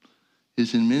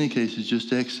is in many cases just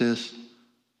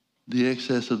the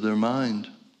excess of their mind.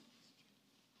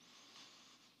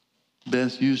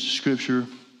 Beth used scripture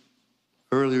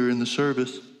earlier in the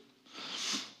service,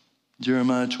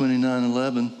 Jeremiah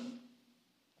 29:11.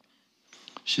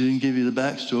 She didn't give you the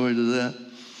backstory to that.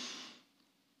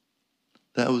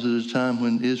 That was at a time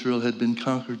when Israel had been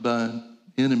conquered by an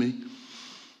enemy,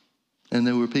 and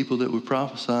there were people that were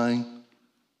prophesying,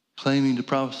 claiming to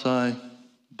prophesy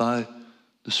by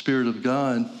the Spirit of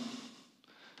God,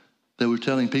 that were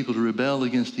telling people to rebel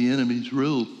against the enemy's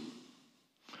rule.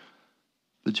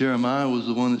 But Jeremiah was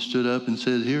the one that stood up and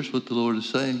said, here's what the Lord is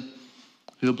saying.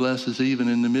 He'll bless us even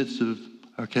in the midst of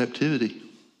our captivity.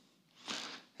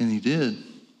 And he did.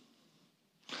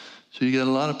 So you got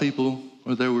a lot of people,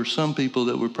 or there were some people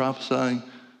that were prophesying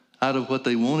out of what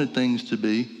they wanted things to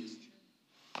be,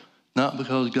 not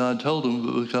because God told them,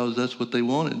 but because that's what they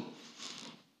wanted.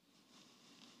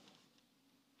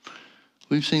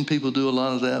 We've seen people do a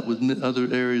lot of that with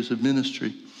other areas of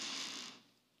ministry.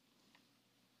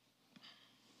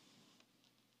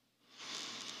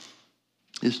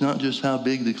 It's not just how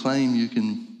big the claim you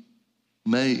can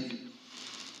make.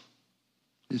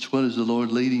 It's what is the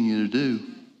Lord leading you to do.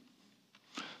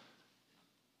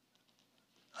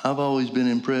 I've always been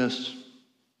impressed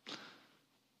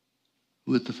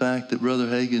with the fact that Brother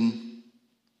Hagin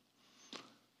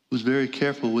was very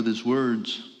careful with his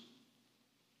words.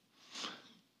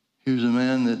 He was a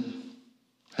man that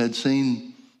had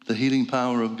seen the healing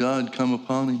power of God come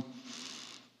upon him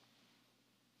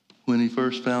when he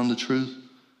first found the truth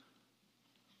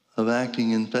of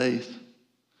acting in faith.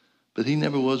 But he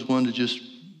never was one to just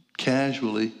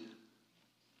casually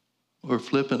or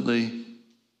flippantly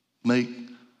make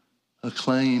a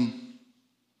claim.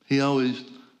 He always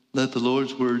let the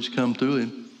Lord's words come through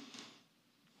him.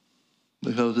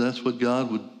 because that's what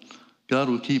God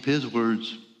would keep his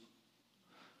words.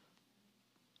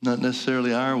 Not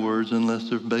necessarily our words unless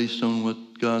they're based on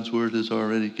what God's word has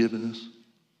already given us.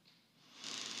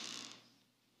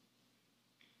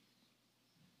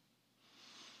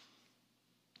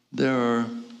 There are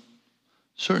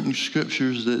certain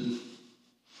scriptures that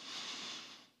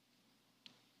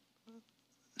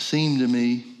seem to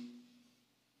me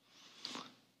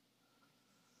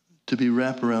to be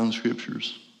wraparound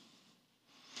scriptures.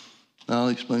 I'll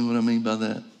explain what I mean by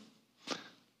that.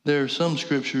 There are some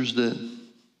scriptures that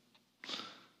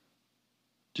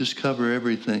just cover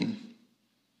everything,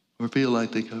 or feel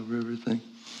like they cover everything.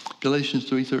 Galatians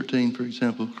 3:13, for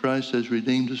example, Christ has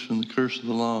redeemed us from the curse of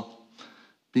the law,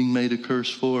 being made a curse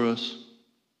for us.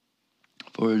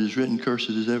 For it is written, cursed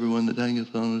is everyone that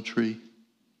hangeth on a tree,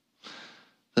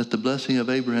 that the blessing of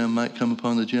Abraham might come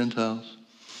upon the Gentiles,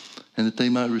 and that they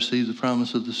might receive the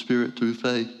promise of the Spirit through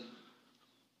faith.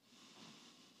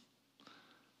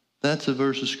 That's a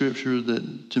verse of scripture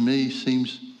that to me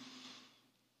seems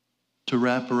to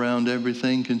wrap around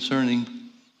everything concerning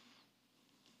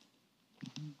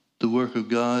the work of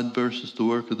God versus the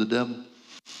work of the devil.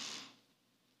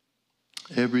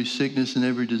 Every sickness and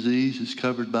every disease is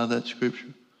covered by that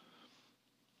scripture.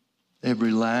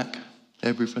 Every lack,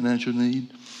 every financial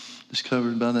need is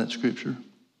covered by that scripture.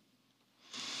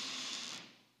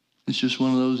 It's just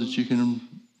one of those that you can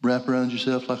wrap around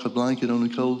yourself like a blanket on a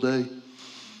cold day.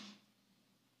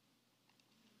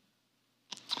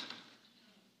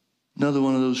 Another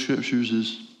one of those scriptures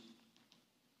is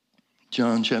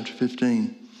John chapter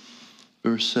 15,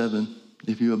 verse 7.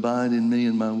 If you abide in me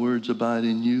and my words abide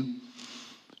in you,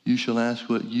 you shall ask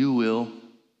what you will,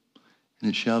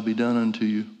 and it shall be done unto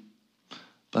you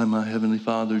by my heavenly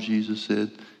Father, Jesus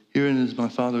said. Herein is my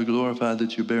Father glorified,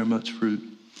 that you bear much fruit.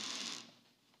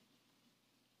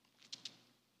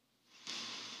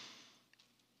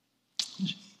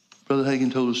 Brother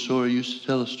Hagin told a story, he used to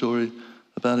tell a story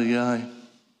about a guy.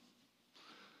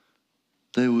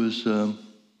 There was, you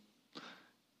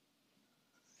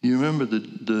remember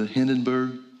the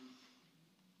Hindenburg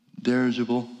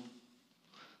dirigible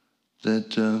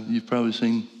that you've probably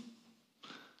seen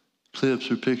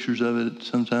clips or pictures of it at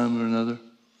some time or another,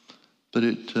 but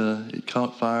it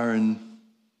caught fire and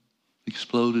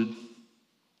exploded.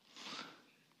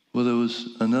 Well, there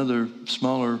was another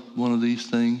smaller one of these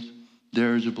things,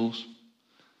 dirigibles,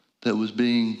 that was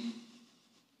being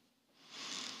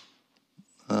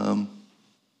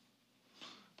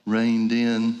reined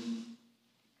in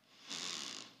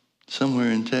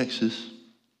somewhere in Texas.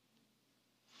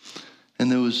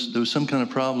 And there was some kind of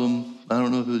problem. I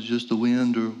don't know if it was just the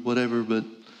wind or whatever, but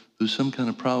there was some kind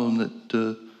of problem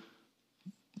that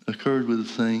occurred with the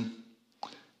thing.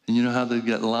 And you know how they've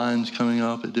got lines coming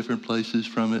off at different places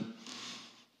from it?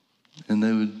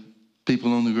 And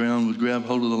people on the ground would grab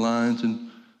hold of the lines and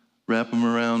wrap them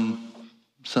around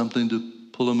something to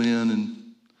pull them in and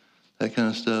that kind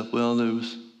of stuff. Well, there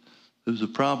was a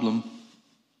problem.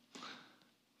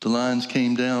 The lines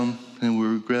came down and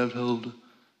were grabbed hold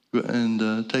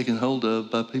and taken hold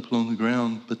of by people on the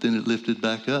ground, but then it lifted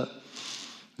back up.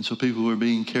 And so people were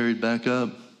being carried back up,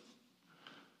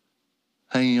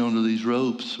 hanging onto these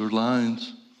ropes or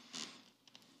lines.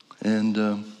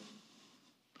 And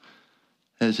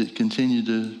as it continued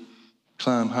to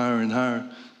climb higher and higher,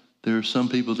 there were some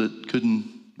people that couldn't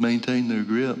maintain their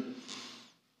grip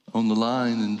on the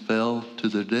line and fell to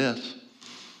their deaths.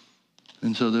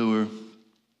 And so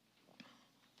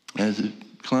as it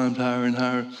climbed higher and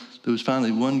higher, there was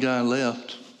finally one guy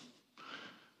left,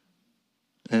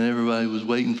 and everybody was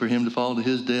waiting for him to fall to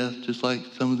his death, just like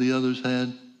some of the others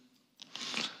had.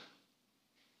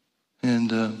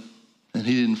 And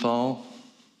he didn't fall.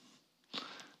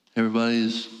 Everybody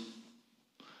is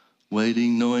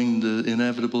waiting, knowing the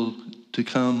inevitable to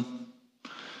come,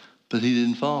 but he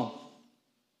didn't fall.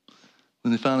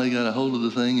 When they finally got a hold of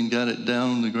the thing and got it down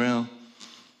on the ground,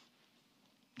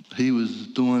 he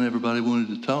was the one everybody wanted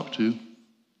to talk to.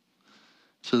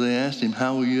 So they asked him,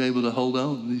 how were you able to hold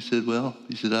on? And he said,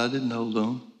 I didn't hold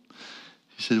on.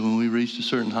 He said, when we reached a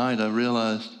certain height, I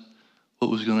realized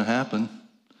what was going to happen.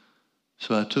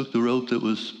 So I took the rope that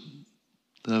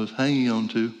I was hanging on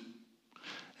to,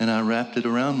 and I wrapped it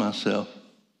around myself.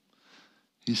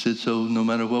 He said, so no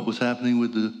matter what was happening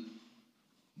with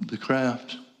the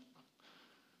craft,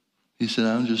 he said,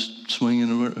 I'm just swinging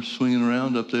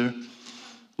around up there,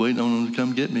 waiting on them to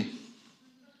come get me.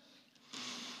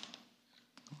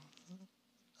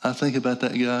 I think about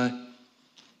that guy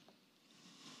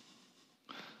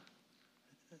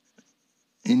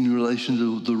in relation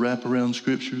to the wraparound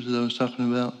scriptures that I was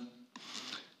talking about.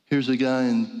 Here's a guy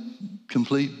in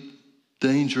complete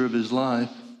danger of his life,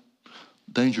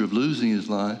 danger of losing his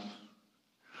life,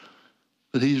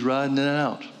 but he's riding it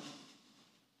out.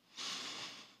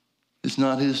 It's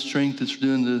not his strength that's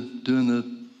doing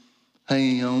the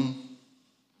hanging on.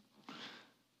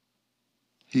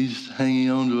 He's hanging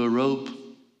on to a rope.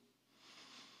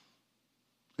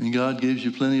 And God gives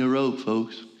you plenty of rope,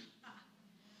 folks.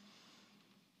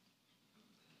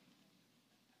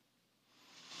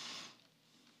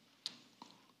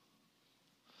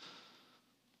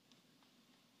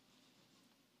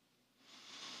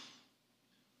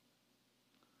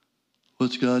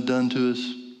 What's God done to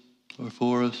us or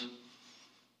for us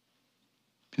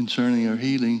concerning our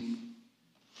healing?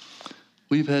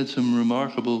 We've had some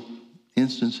remarkable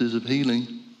instances of healing,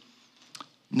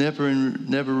 never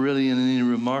really in any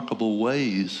remarkable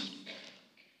ways,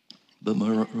 but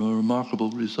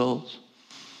remarkable results.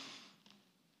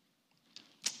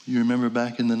 You remember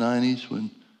back in the 90s when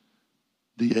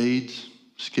the AIDS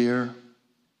scare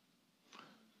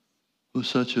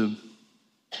was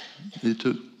it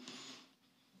took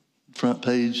front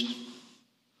page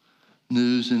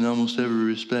news in almost every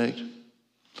respect.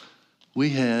 We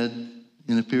had,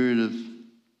 in a period of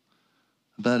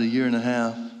about a year and a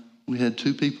half, we had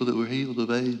 2 people that were healed of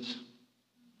AIDS.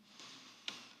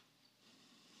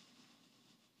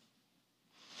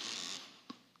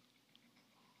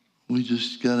 We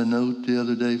just got a note the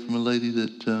other day from a lady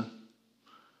that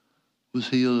was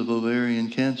healed of ovarian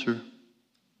cancer.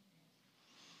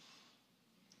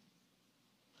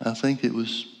 I think it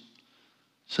was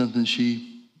something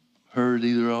she heard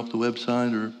either off the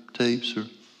website or tapes or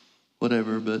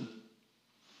whatever, but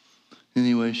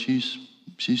anyway, she's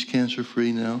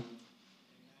cancer-free now.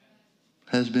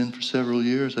 Has been for several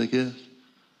years, I guess.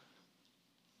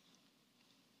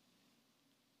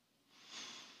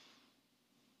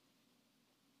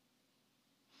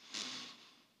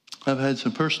 I've had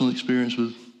some personal experience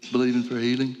with believing for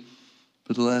healing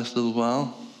for the last little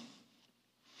while.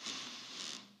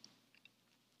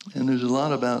 And there's a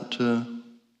lot about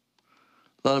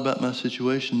my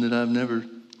situation that I've never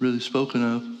really spoken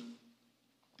of.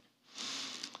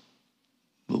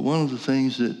 But one of the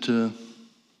things that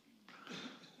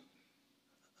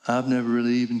I've never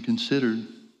really even considered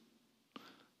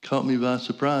caught me by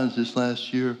surprise this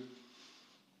last year.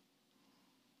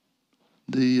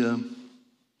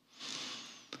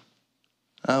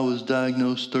 I was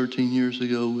diagnosed 13 years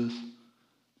ago with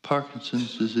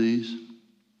Parkinson's disease.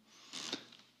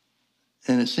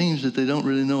 And it seems that they don't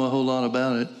really know a whole lot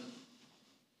about it.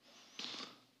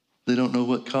 They don't know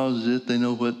what causes it. They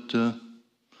know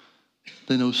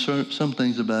some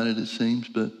things about it, it seems,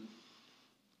 but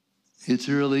it's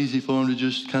real easy for them to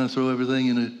just kind of throw everything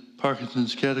in a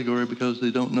Parkinson's category because they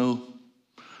don't know,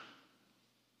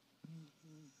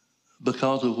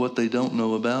 because of what they don't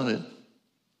know about it.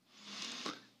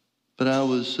 But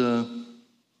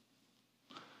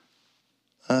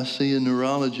I see a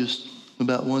neurologist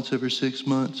about once every 6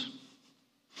 months.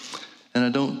 And I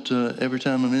don't, every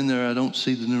time I'm in there, I don't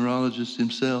see the neurologist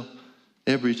himself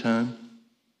every time,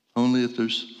 only if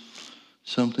there's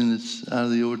something that's out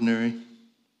of the ordinary.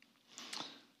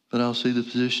 But I'll see the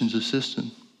physician's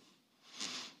assistant.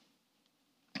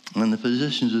 And the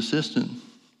physician's assistant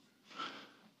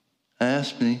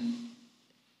asked me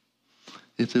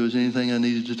if there was anything I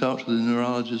needed to talk to the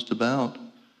neurologist about.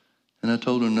 And I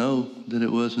told her no, that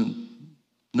it wasn't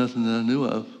nothing that I knew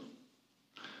of.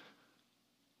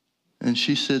 And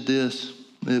she said this,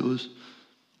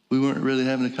 we weren't really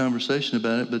having a conversation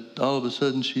about it, but all of a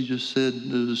sudden she just said,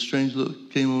 there was a strange look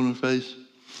came on her face.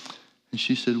 And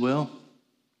she said,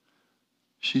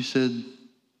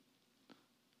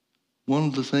 one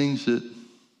of the things that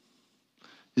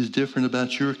is different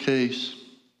about your case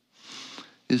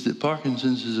is that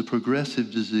Parkinson's is a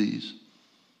progressive disease.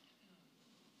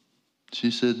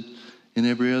 She said, in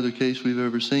every other case we've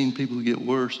ever seen, people get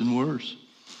worse and worse.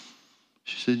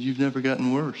 She said, you've never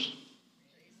gotten worse.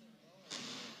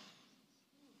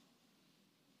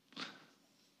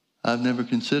 I've never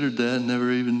considered that, never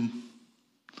even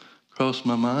crossed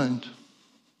my mind.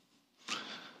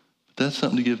 But that's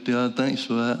something to give God thanks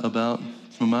for that, about,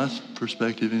 from my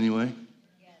perspective anyway.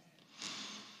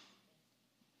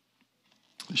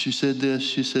 She said this,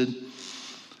 she said,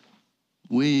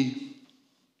 we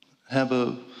have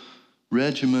a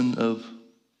regimen of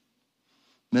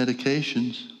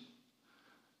medications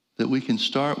that we can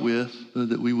start with, or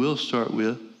that we will start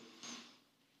with,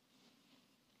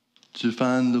 to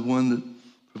find the one that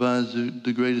provides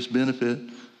the greatest benefit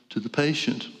to the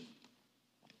patient.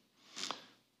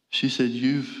 She said,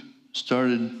 you've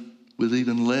started with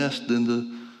even less than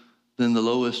the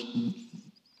lowest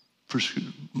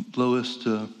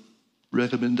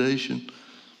recommendation.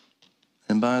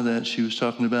 And by that, she was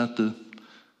talking about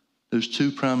there's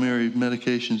 2 primary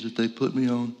medications that they put me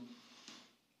on.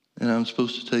 And I'm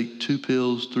supposed to take 2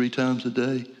 pills 3 times a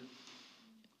day.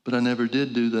 But I never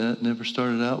did do that, never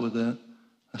started out with that.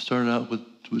 I started out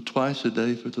with twice a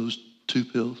day for those 2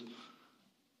 pills.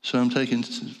 So I'm taking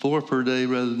 4 per day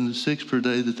rather than the 6 per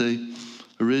day that they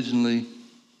originally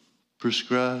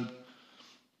prescribed.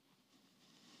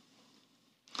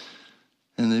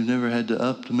 And they've never had to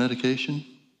up the medication.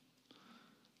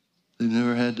 They've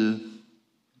never had to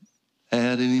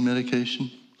add any medication.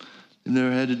 They've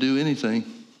never had to do anything.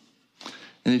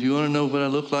 And if you want to know what I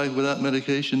look like without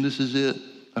medication, this is it.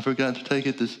 I forgot to take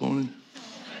it this morning.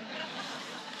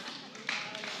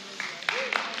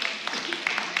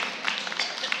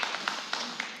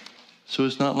 So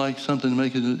it's not like something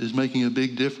is making a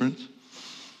big difference.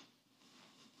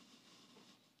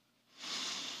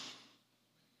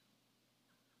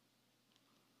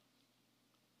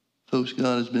 Folks,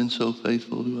 God has been so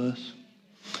faithful to us,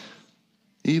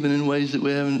 even in ways that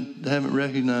we haven't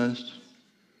recognized.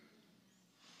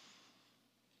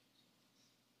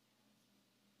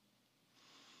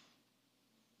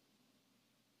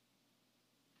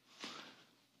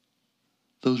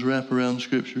 Those wraparound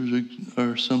scriptures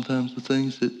are sometimes the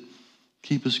things that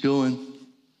keep us going.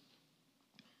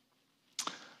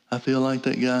 I feel like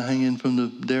that guy hanging from the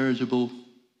dirigible.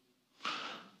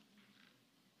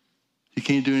 He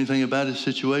can't do anything about his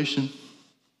situation.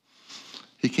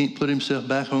 He can't put himself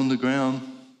back on the ground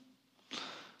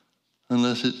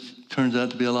unless it turns out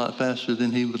to be a lot faster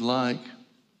than he would like.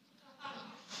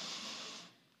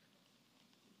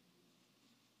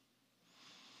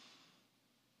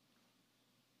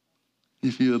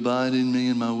 If you abide in me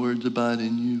and my words abide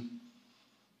in you,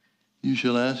 you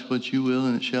shall ask what you will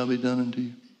and it shall be done unto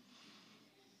you.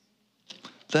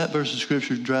 That verse of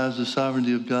scripture drives the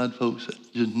sovereignty of God, folks,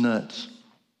 just nuts.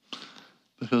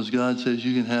 Because God says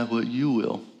you can have what you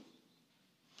will,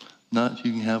 not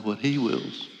you can have what he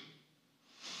wills.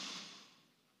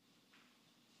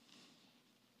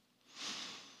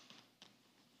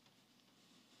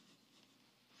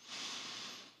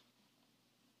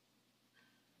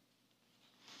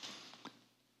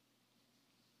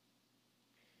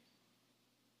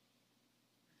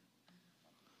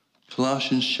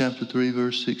 Colossians chapter 3,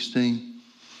 verse 16.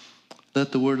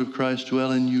 Let the word of Christ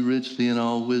dwell in you richly in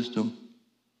all wisdom.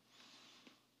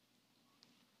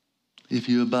 If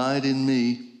you abide in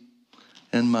me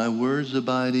and my words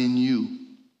abide in you,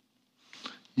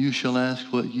 you shall ask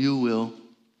what you will,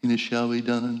 and it shall be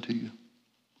done unto you.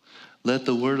 Let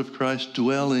the word of Christ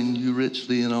dwell in you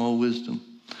richly in all wisdom.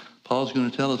 Paul's going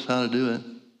to tell us how to do it.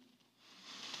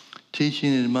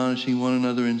 Teaching and admonishing one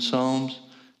another in psalms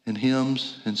and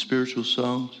hymns and spiritual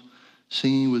songs,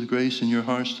 singing with grace in your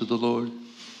hearts to the Lord.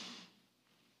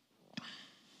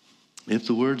 If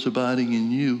the word's abiding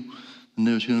in you, then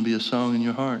there's going to be a song in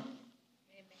your heart.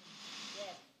 Amen. Yes.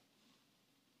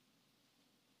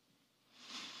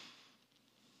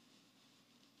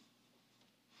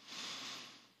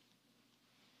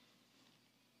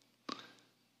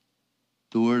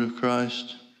 The word of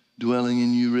Christ dwelling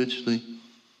in you richly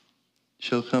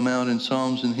shall come out in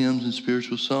psalms and hymns and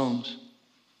spiritual songs.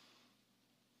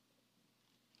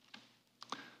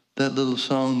 That little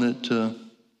song that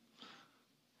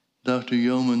Dr.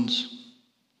 Yeomans,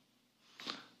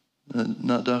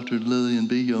 not Dr. Lillian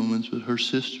B. Yeomans, but her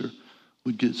sister,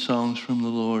 would get songs from the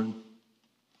Lord.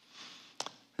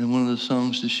 And one of the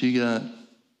songs that she got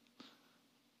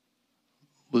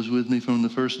was with me from the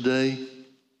first day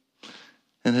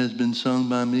and has been sung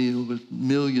by me over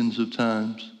millions of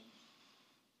times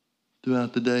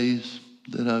throughout the days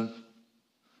that I've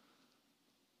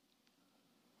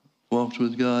walked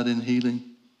with God in healing.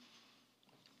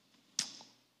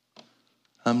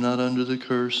 I'm not under the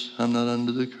curse. I'm not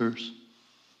under the curse.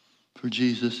 For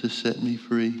Jesus has set me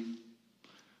free.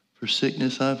 For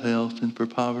sickness I've health, and for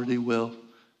poverty wealth,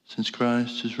 since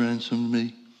Christ has ransomed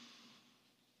me.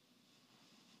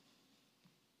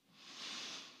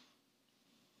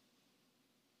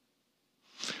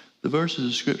 The verses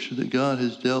of Scripture that God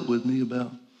has dealt with me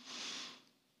about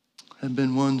have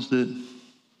been ones that,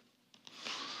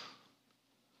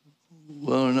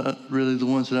 well, are not really the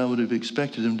ones that I would have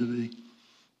expected them to be.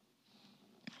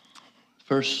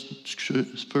 First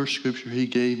Scripture he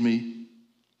gave me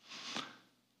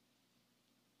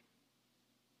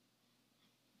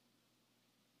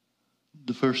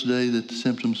the first day that the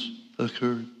symptoms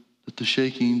occurred, that the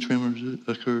shaking and tremors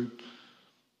occurred.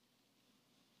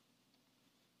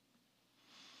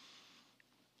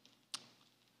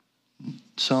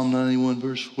 Psalm 91,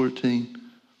 verse 14.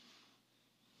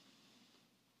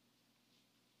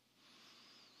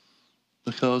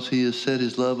 Because he has set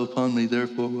his love upon me,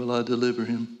 therefore will I deliver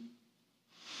him.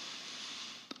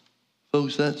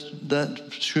 Folks,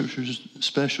 that scripture is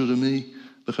special to me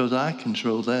because I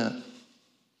control that.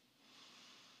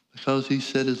 Because he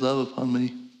set his love upon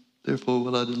me, therefore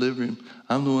will I deliver him.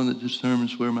 I'm the one that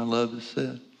determines where my love is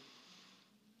set.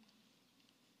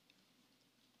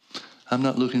 I'm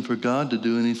not looking for God to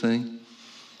do anything.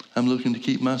 I'm looking to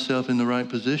keep myself in the right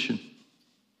position.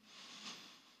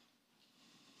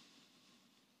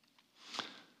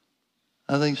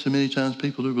 I think so many times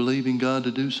people are believing God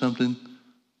to do something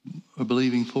or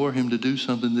believing for him to do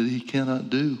something that he cannot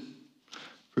do.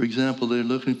 For example, they're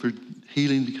looking for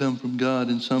healing to come from God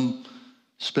in some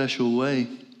special way.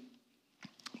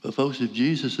 But folks, if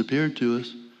Jesus appeared to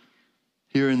us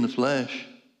here in the flesh,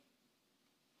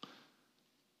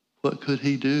 what could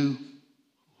he do?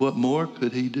 What more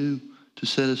could he do to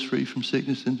set us free from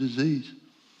sickness and disease?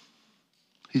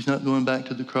 He's not going back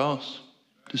to the cross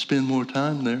to spend more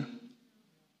time there.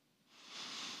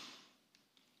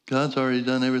 God's already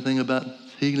done everything about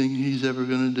healing he's ever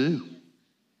going to do.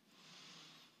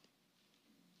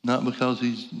 Not because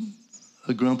he's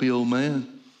a grumpy old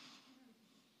man,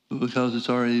 but because it's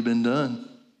already been done.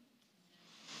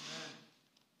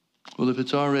 Well, if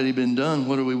it's already been done,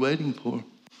 what are we waiting for?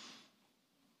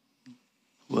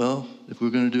 Well, if we're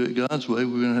going to do it God's way,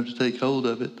 we're going to have to take hold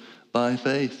of it by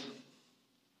faith.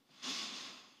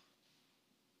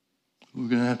 We're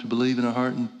going to have to believe in our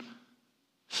heart and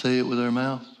say it with our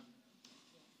mouth.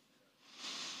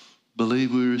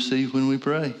 Believe we receive when we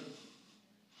pray.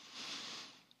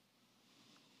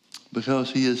 Because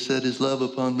he has set his love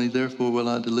upon me, therefore will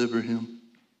I deliver him.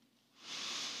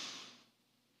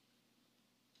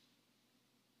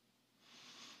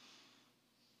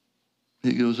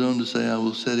 It goes on to say, I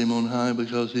will set him on high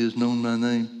because he has known my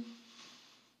name.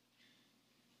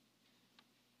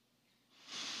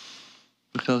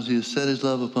 Because he has set his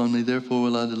love upon me, therefore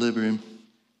will I deliver him.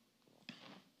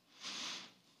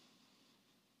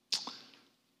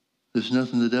 There's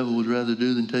nothing the devil would rather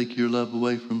do than take your love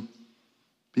away from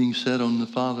being set on the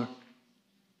Father.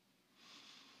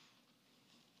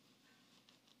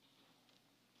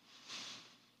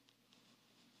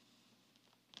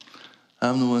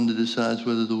 I'm the one that decides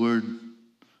whether the word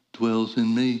dwells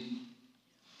in me.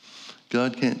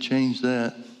 God can't change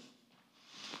that.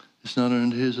 It's not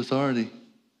under his authority.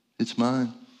 It's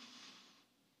mine.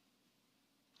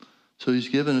 So he's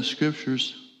given us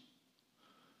scriptures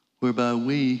whereby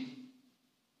we,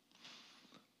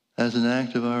 as an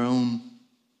act of our own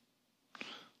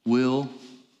will,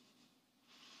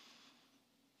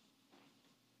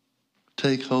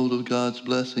 take hold of God's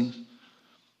blessings.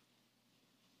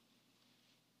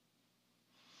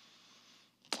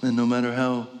 And no matter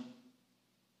how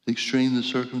extreme the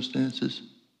circumstances,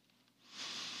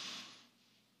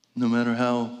 no matter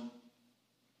how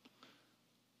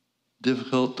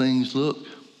difficult things look,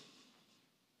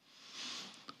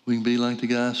 we can be like the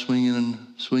guy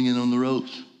swinging on the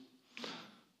ropes,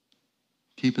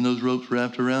 keeping those ropes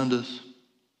wrapped around us.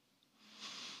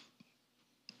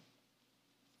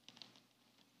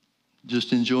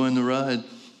 Just enjoying the ride.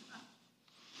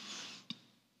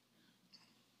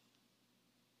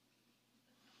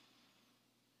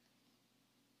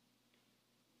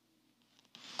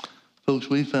 Folks,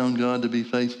 we found God to be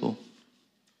faithful.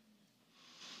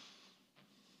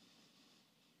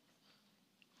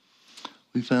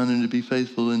 We found him to be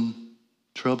faithful in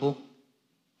trouble,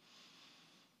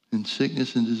 in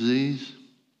sickness and disease.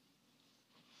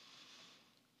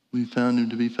 We found him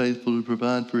to be faithful to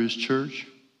provide for his church.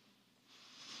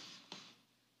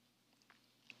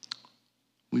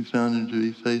 We found him to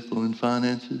be faithful in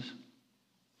finances.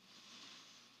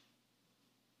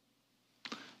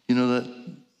 You know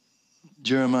that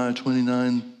Jeremiah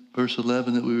 29, verse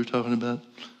 11 that we were talking about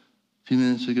a few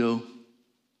minutes ago,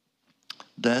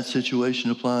 that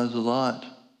situation applies a lot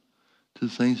to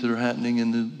the things that are happening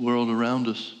in the world around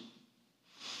us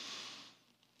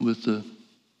with the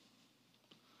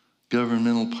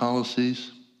governmental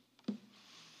policies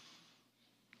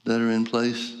that are in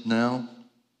place now.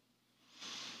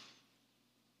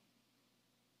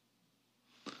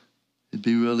 It'd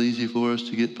be real easy for us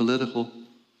to get political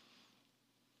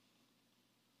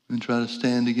and try to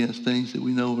stand against things that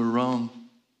we know are wrong.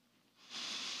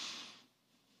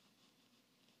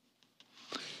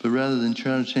 But rather than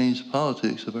trying to change the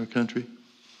politics of our country,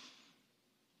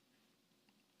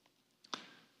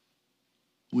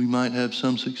 we might have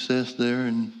some success there,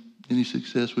 and any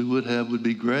success we would have would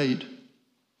be great.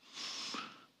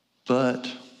 But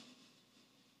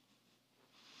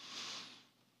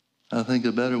I think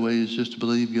a better way is just to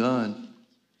believe God.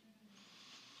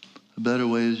 A better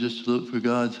way is just to look for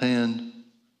God's hand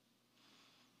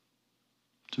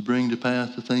to bring to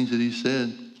pass the things that he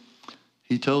said.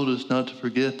 He told us not to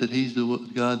forget that he's the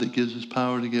God that gives us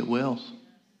power to get wealth.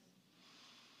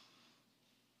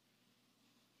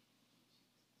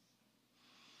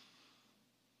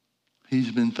 He's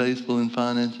been faithful in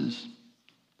finances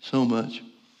so much,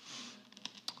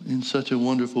 in such a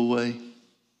wonderful way.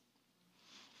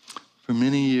 For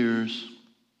many years,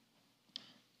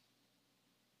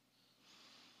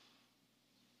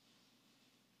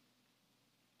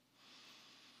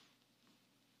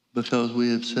 because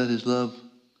we have set his love,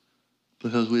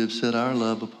 because we have set our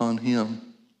love upon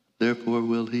him, therefore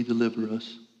will he deliver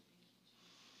us.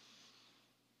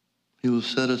 He will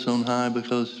set us on high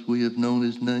because we have known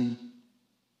his name.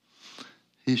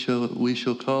 We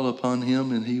shall call upon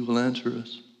him and he will answer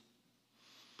us.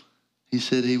 He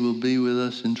said he will be with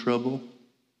us in trouble.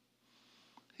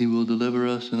 He will deliver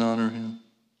us and honor him.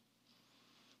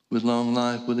 With long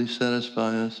life will he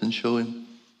satisfy us and show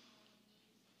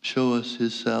us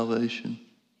his salvation.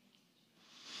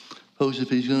 Folks, if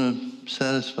he's going to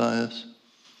satisfy us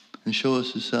and show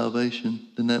us his salvation,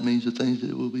 then that means the things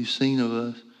that will be seen of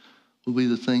us will be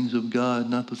the things of God,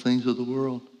 not the things of the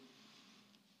world.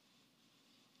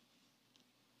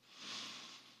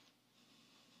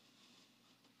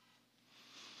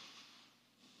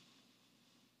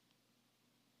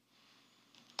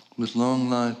 With long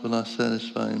life will I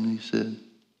satisfy him, he said,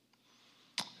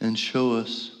 and show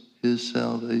us his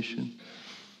salvation.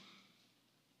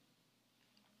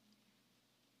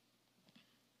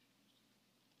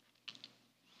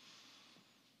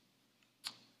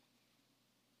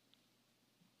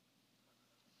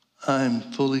 I am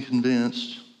fully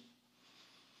convinced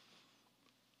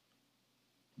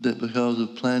that because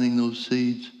of planting those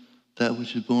seeds, that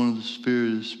which is born of the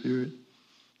Spirit is spirit,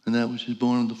 and that which is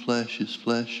born of the flesh is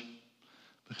flesh.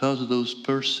 Because of those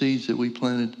first seeds that we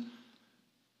planted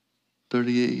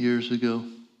 38 years ago,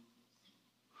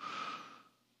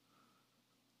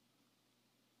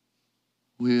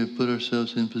 we have put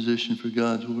ourselves in position for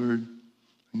God's word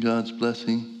and God's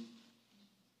blessing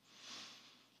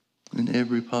in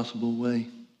every possible way.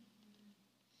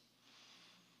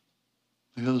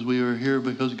 Because we are here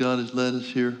because God has led us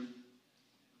here.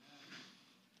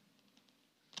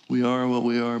 We are what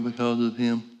we are because of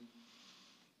him.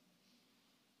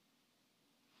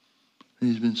 And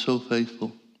he's been so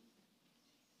faithful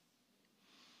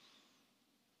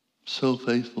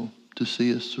to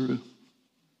see us through.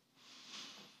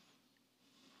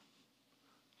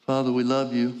 Father, we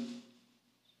love you.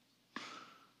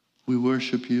 We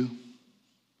worship you.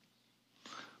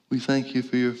 We thank you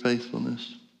for your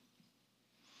faithfulness.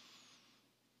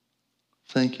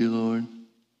 Thank you, Lord.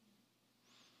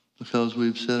 Because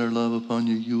we've set our love upon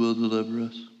you, you will deliver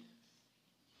us.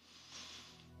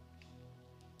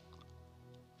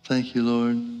 Thank you,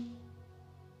 Lord,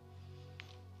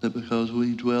 that because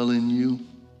we dwell in you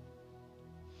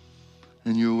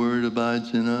and your word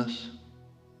abides in us,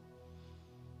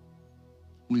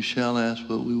 we shall ask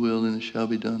what we will and it shall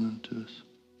be done unto us.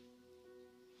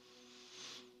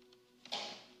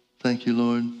 Thank you,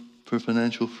 Lord, for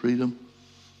financial freedom,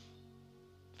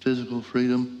 physical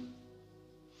freedom.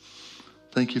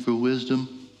 Thank you for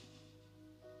wisdom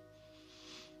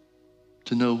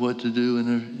to know what to do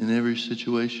in every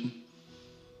situation.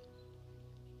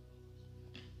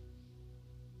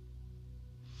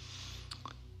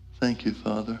 Thank you,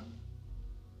 Father.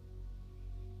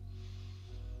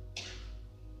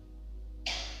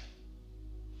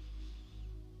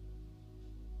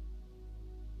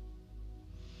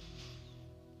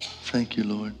 Thank you,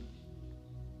 Lord.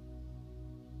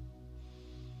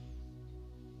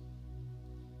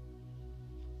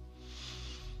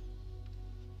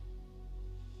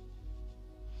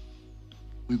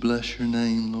 We bless your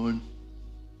name, Lord.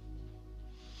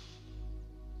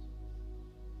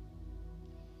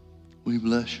 We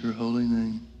bless your holy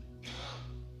name.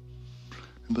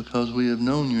 And because we have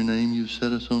known your name, you've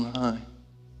set us on high.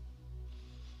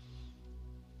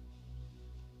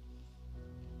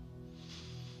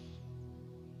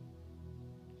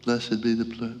 Blessed be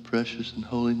the precious and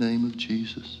holy name of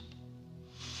Jesus.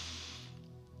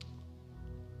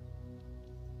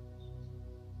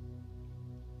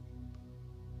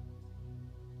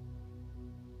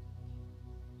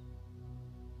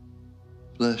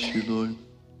 Bless you, Lord.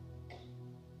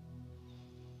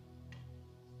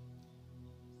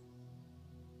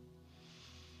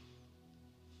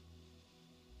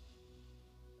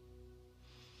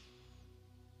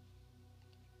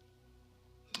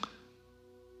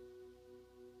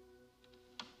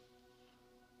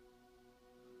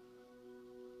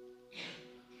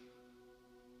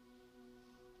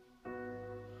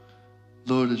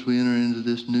 Lord, as we enter into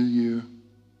this new year,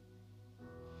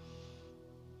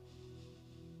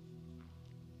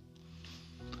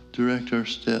 direct our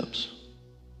steps.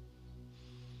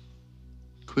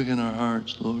 Quicken our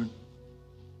hearts, Lord,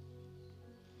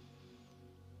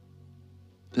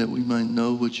 that we might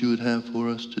know what you would have for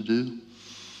us to do.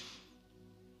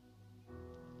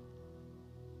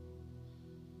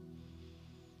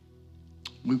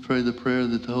 We pray the prayer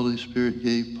that the Holy Spirit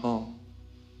gave Paul.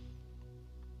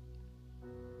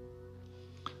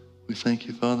 We thank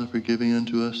you, Father, for giving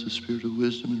unto us the spirit of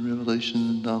wisdom and revelation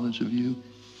and knowledge of you,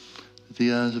 that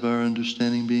the eyes of our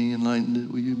understanding being enlightened, that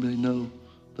we may know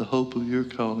the hope of your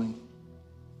calling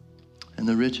and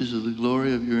the riches of the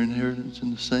glory of your inheritance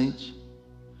in the saints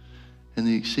and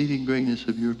the exceeding greatness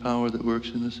of your power that works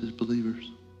in us as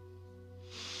believers.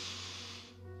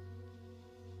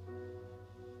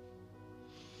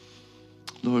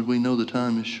 Lord, we know the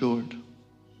time is short.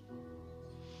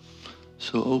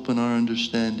 So open our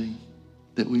understanding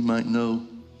that we might know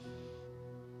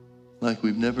like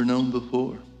we've never known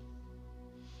before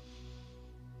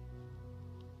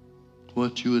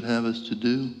what you would have us to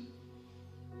do,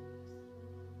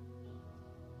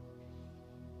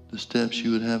 the steps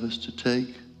you would have us to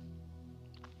take,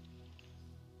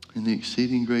 and the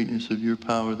exceeding greatness of your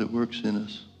power that works in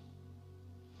us.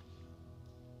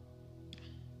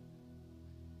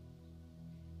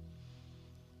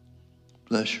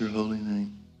 Bless your holy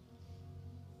name.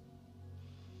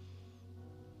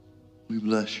 We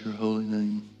bless your holy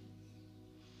name.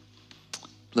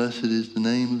 Blessed is the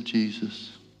name of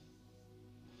Jesus,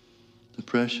 the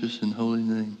precious and holy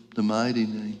name, the mighty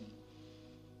name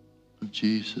of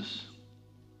Jesus.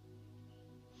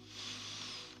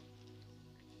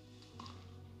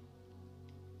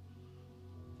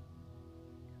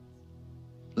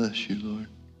 Bless you, Lord.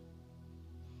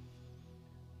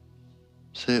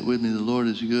 Say it with me, the Lord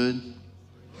is good,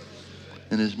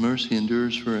 and his mercy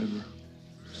endures forever.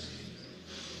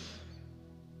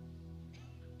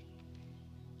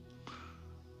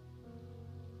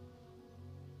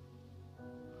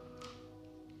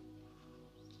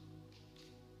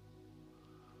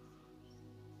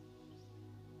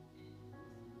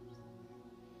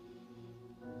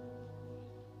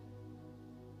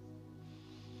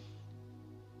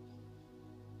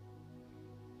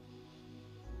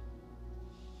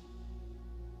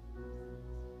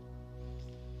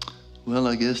 Well,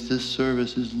 I guess this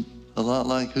service is a lot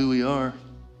like who we are.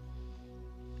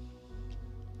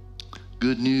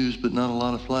 Good news, but not a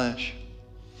lot of flash.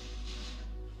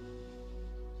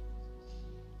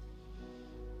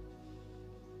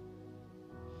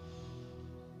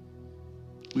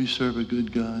 We serve a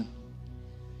good God.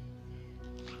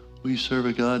 We serve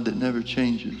a God that never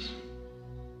changes.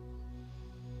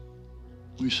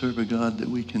 We serve a God that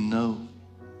we can know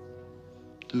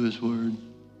through his word.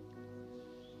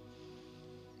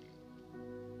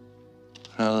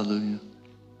 Hallelujah.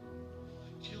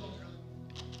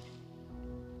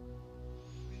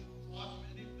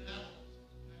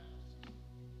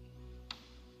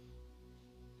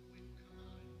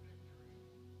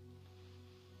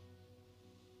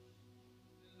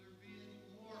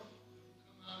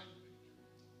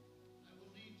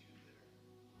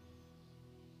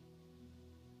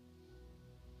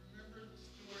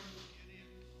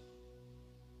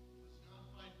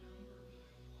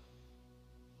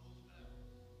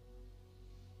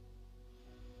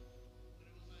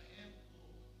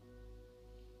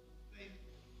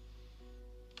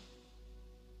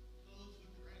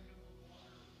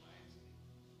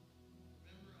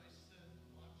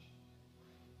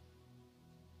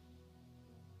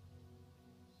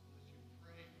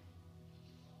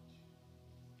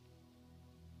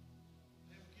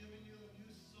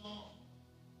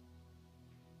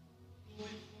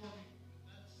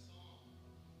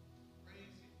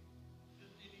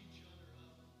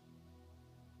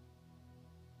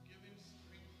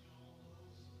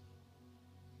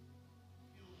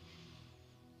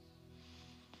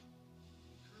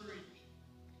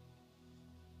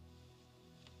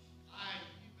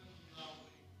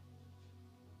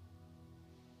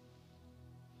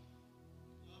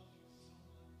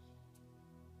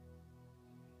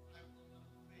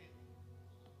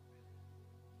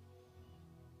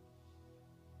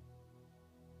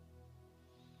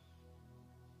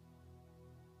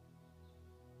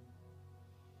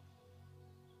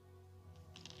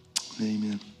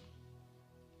 Amen.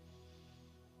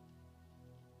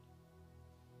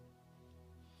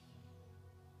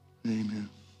 Amen.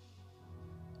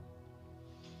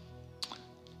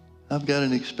 I've got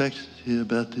an expectancy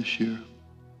about this year.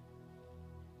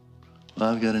 Well,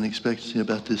 I've got an expectancy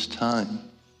about this time,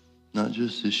 not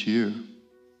just this year.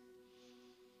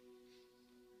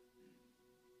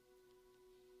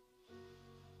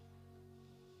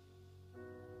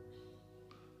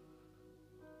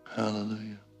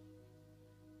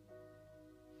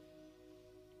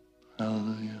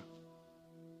 Hallelujah.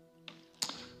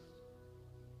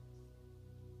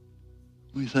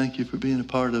 We thank you for being a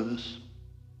part of us.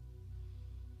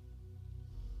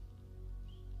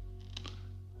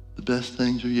 The best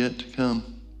things are yet to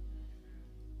come.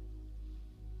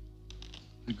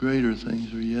 The greater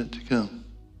things are yet to come.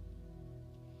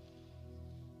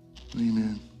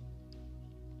 Amen.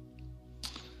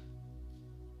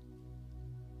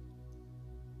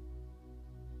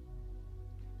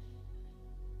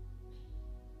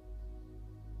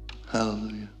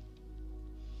 Hallelujah.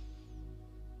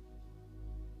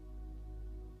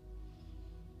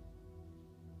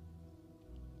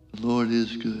 The Lord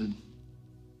is good,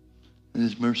 and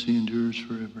his mercy endures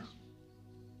forever.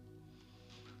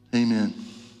 Amen.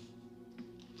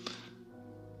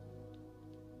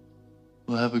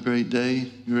 Well, have a great day,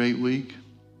 great week,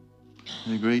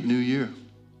 and a great new year.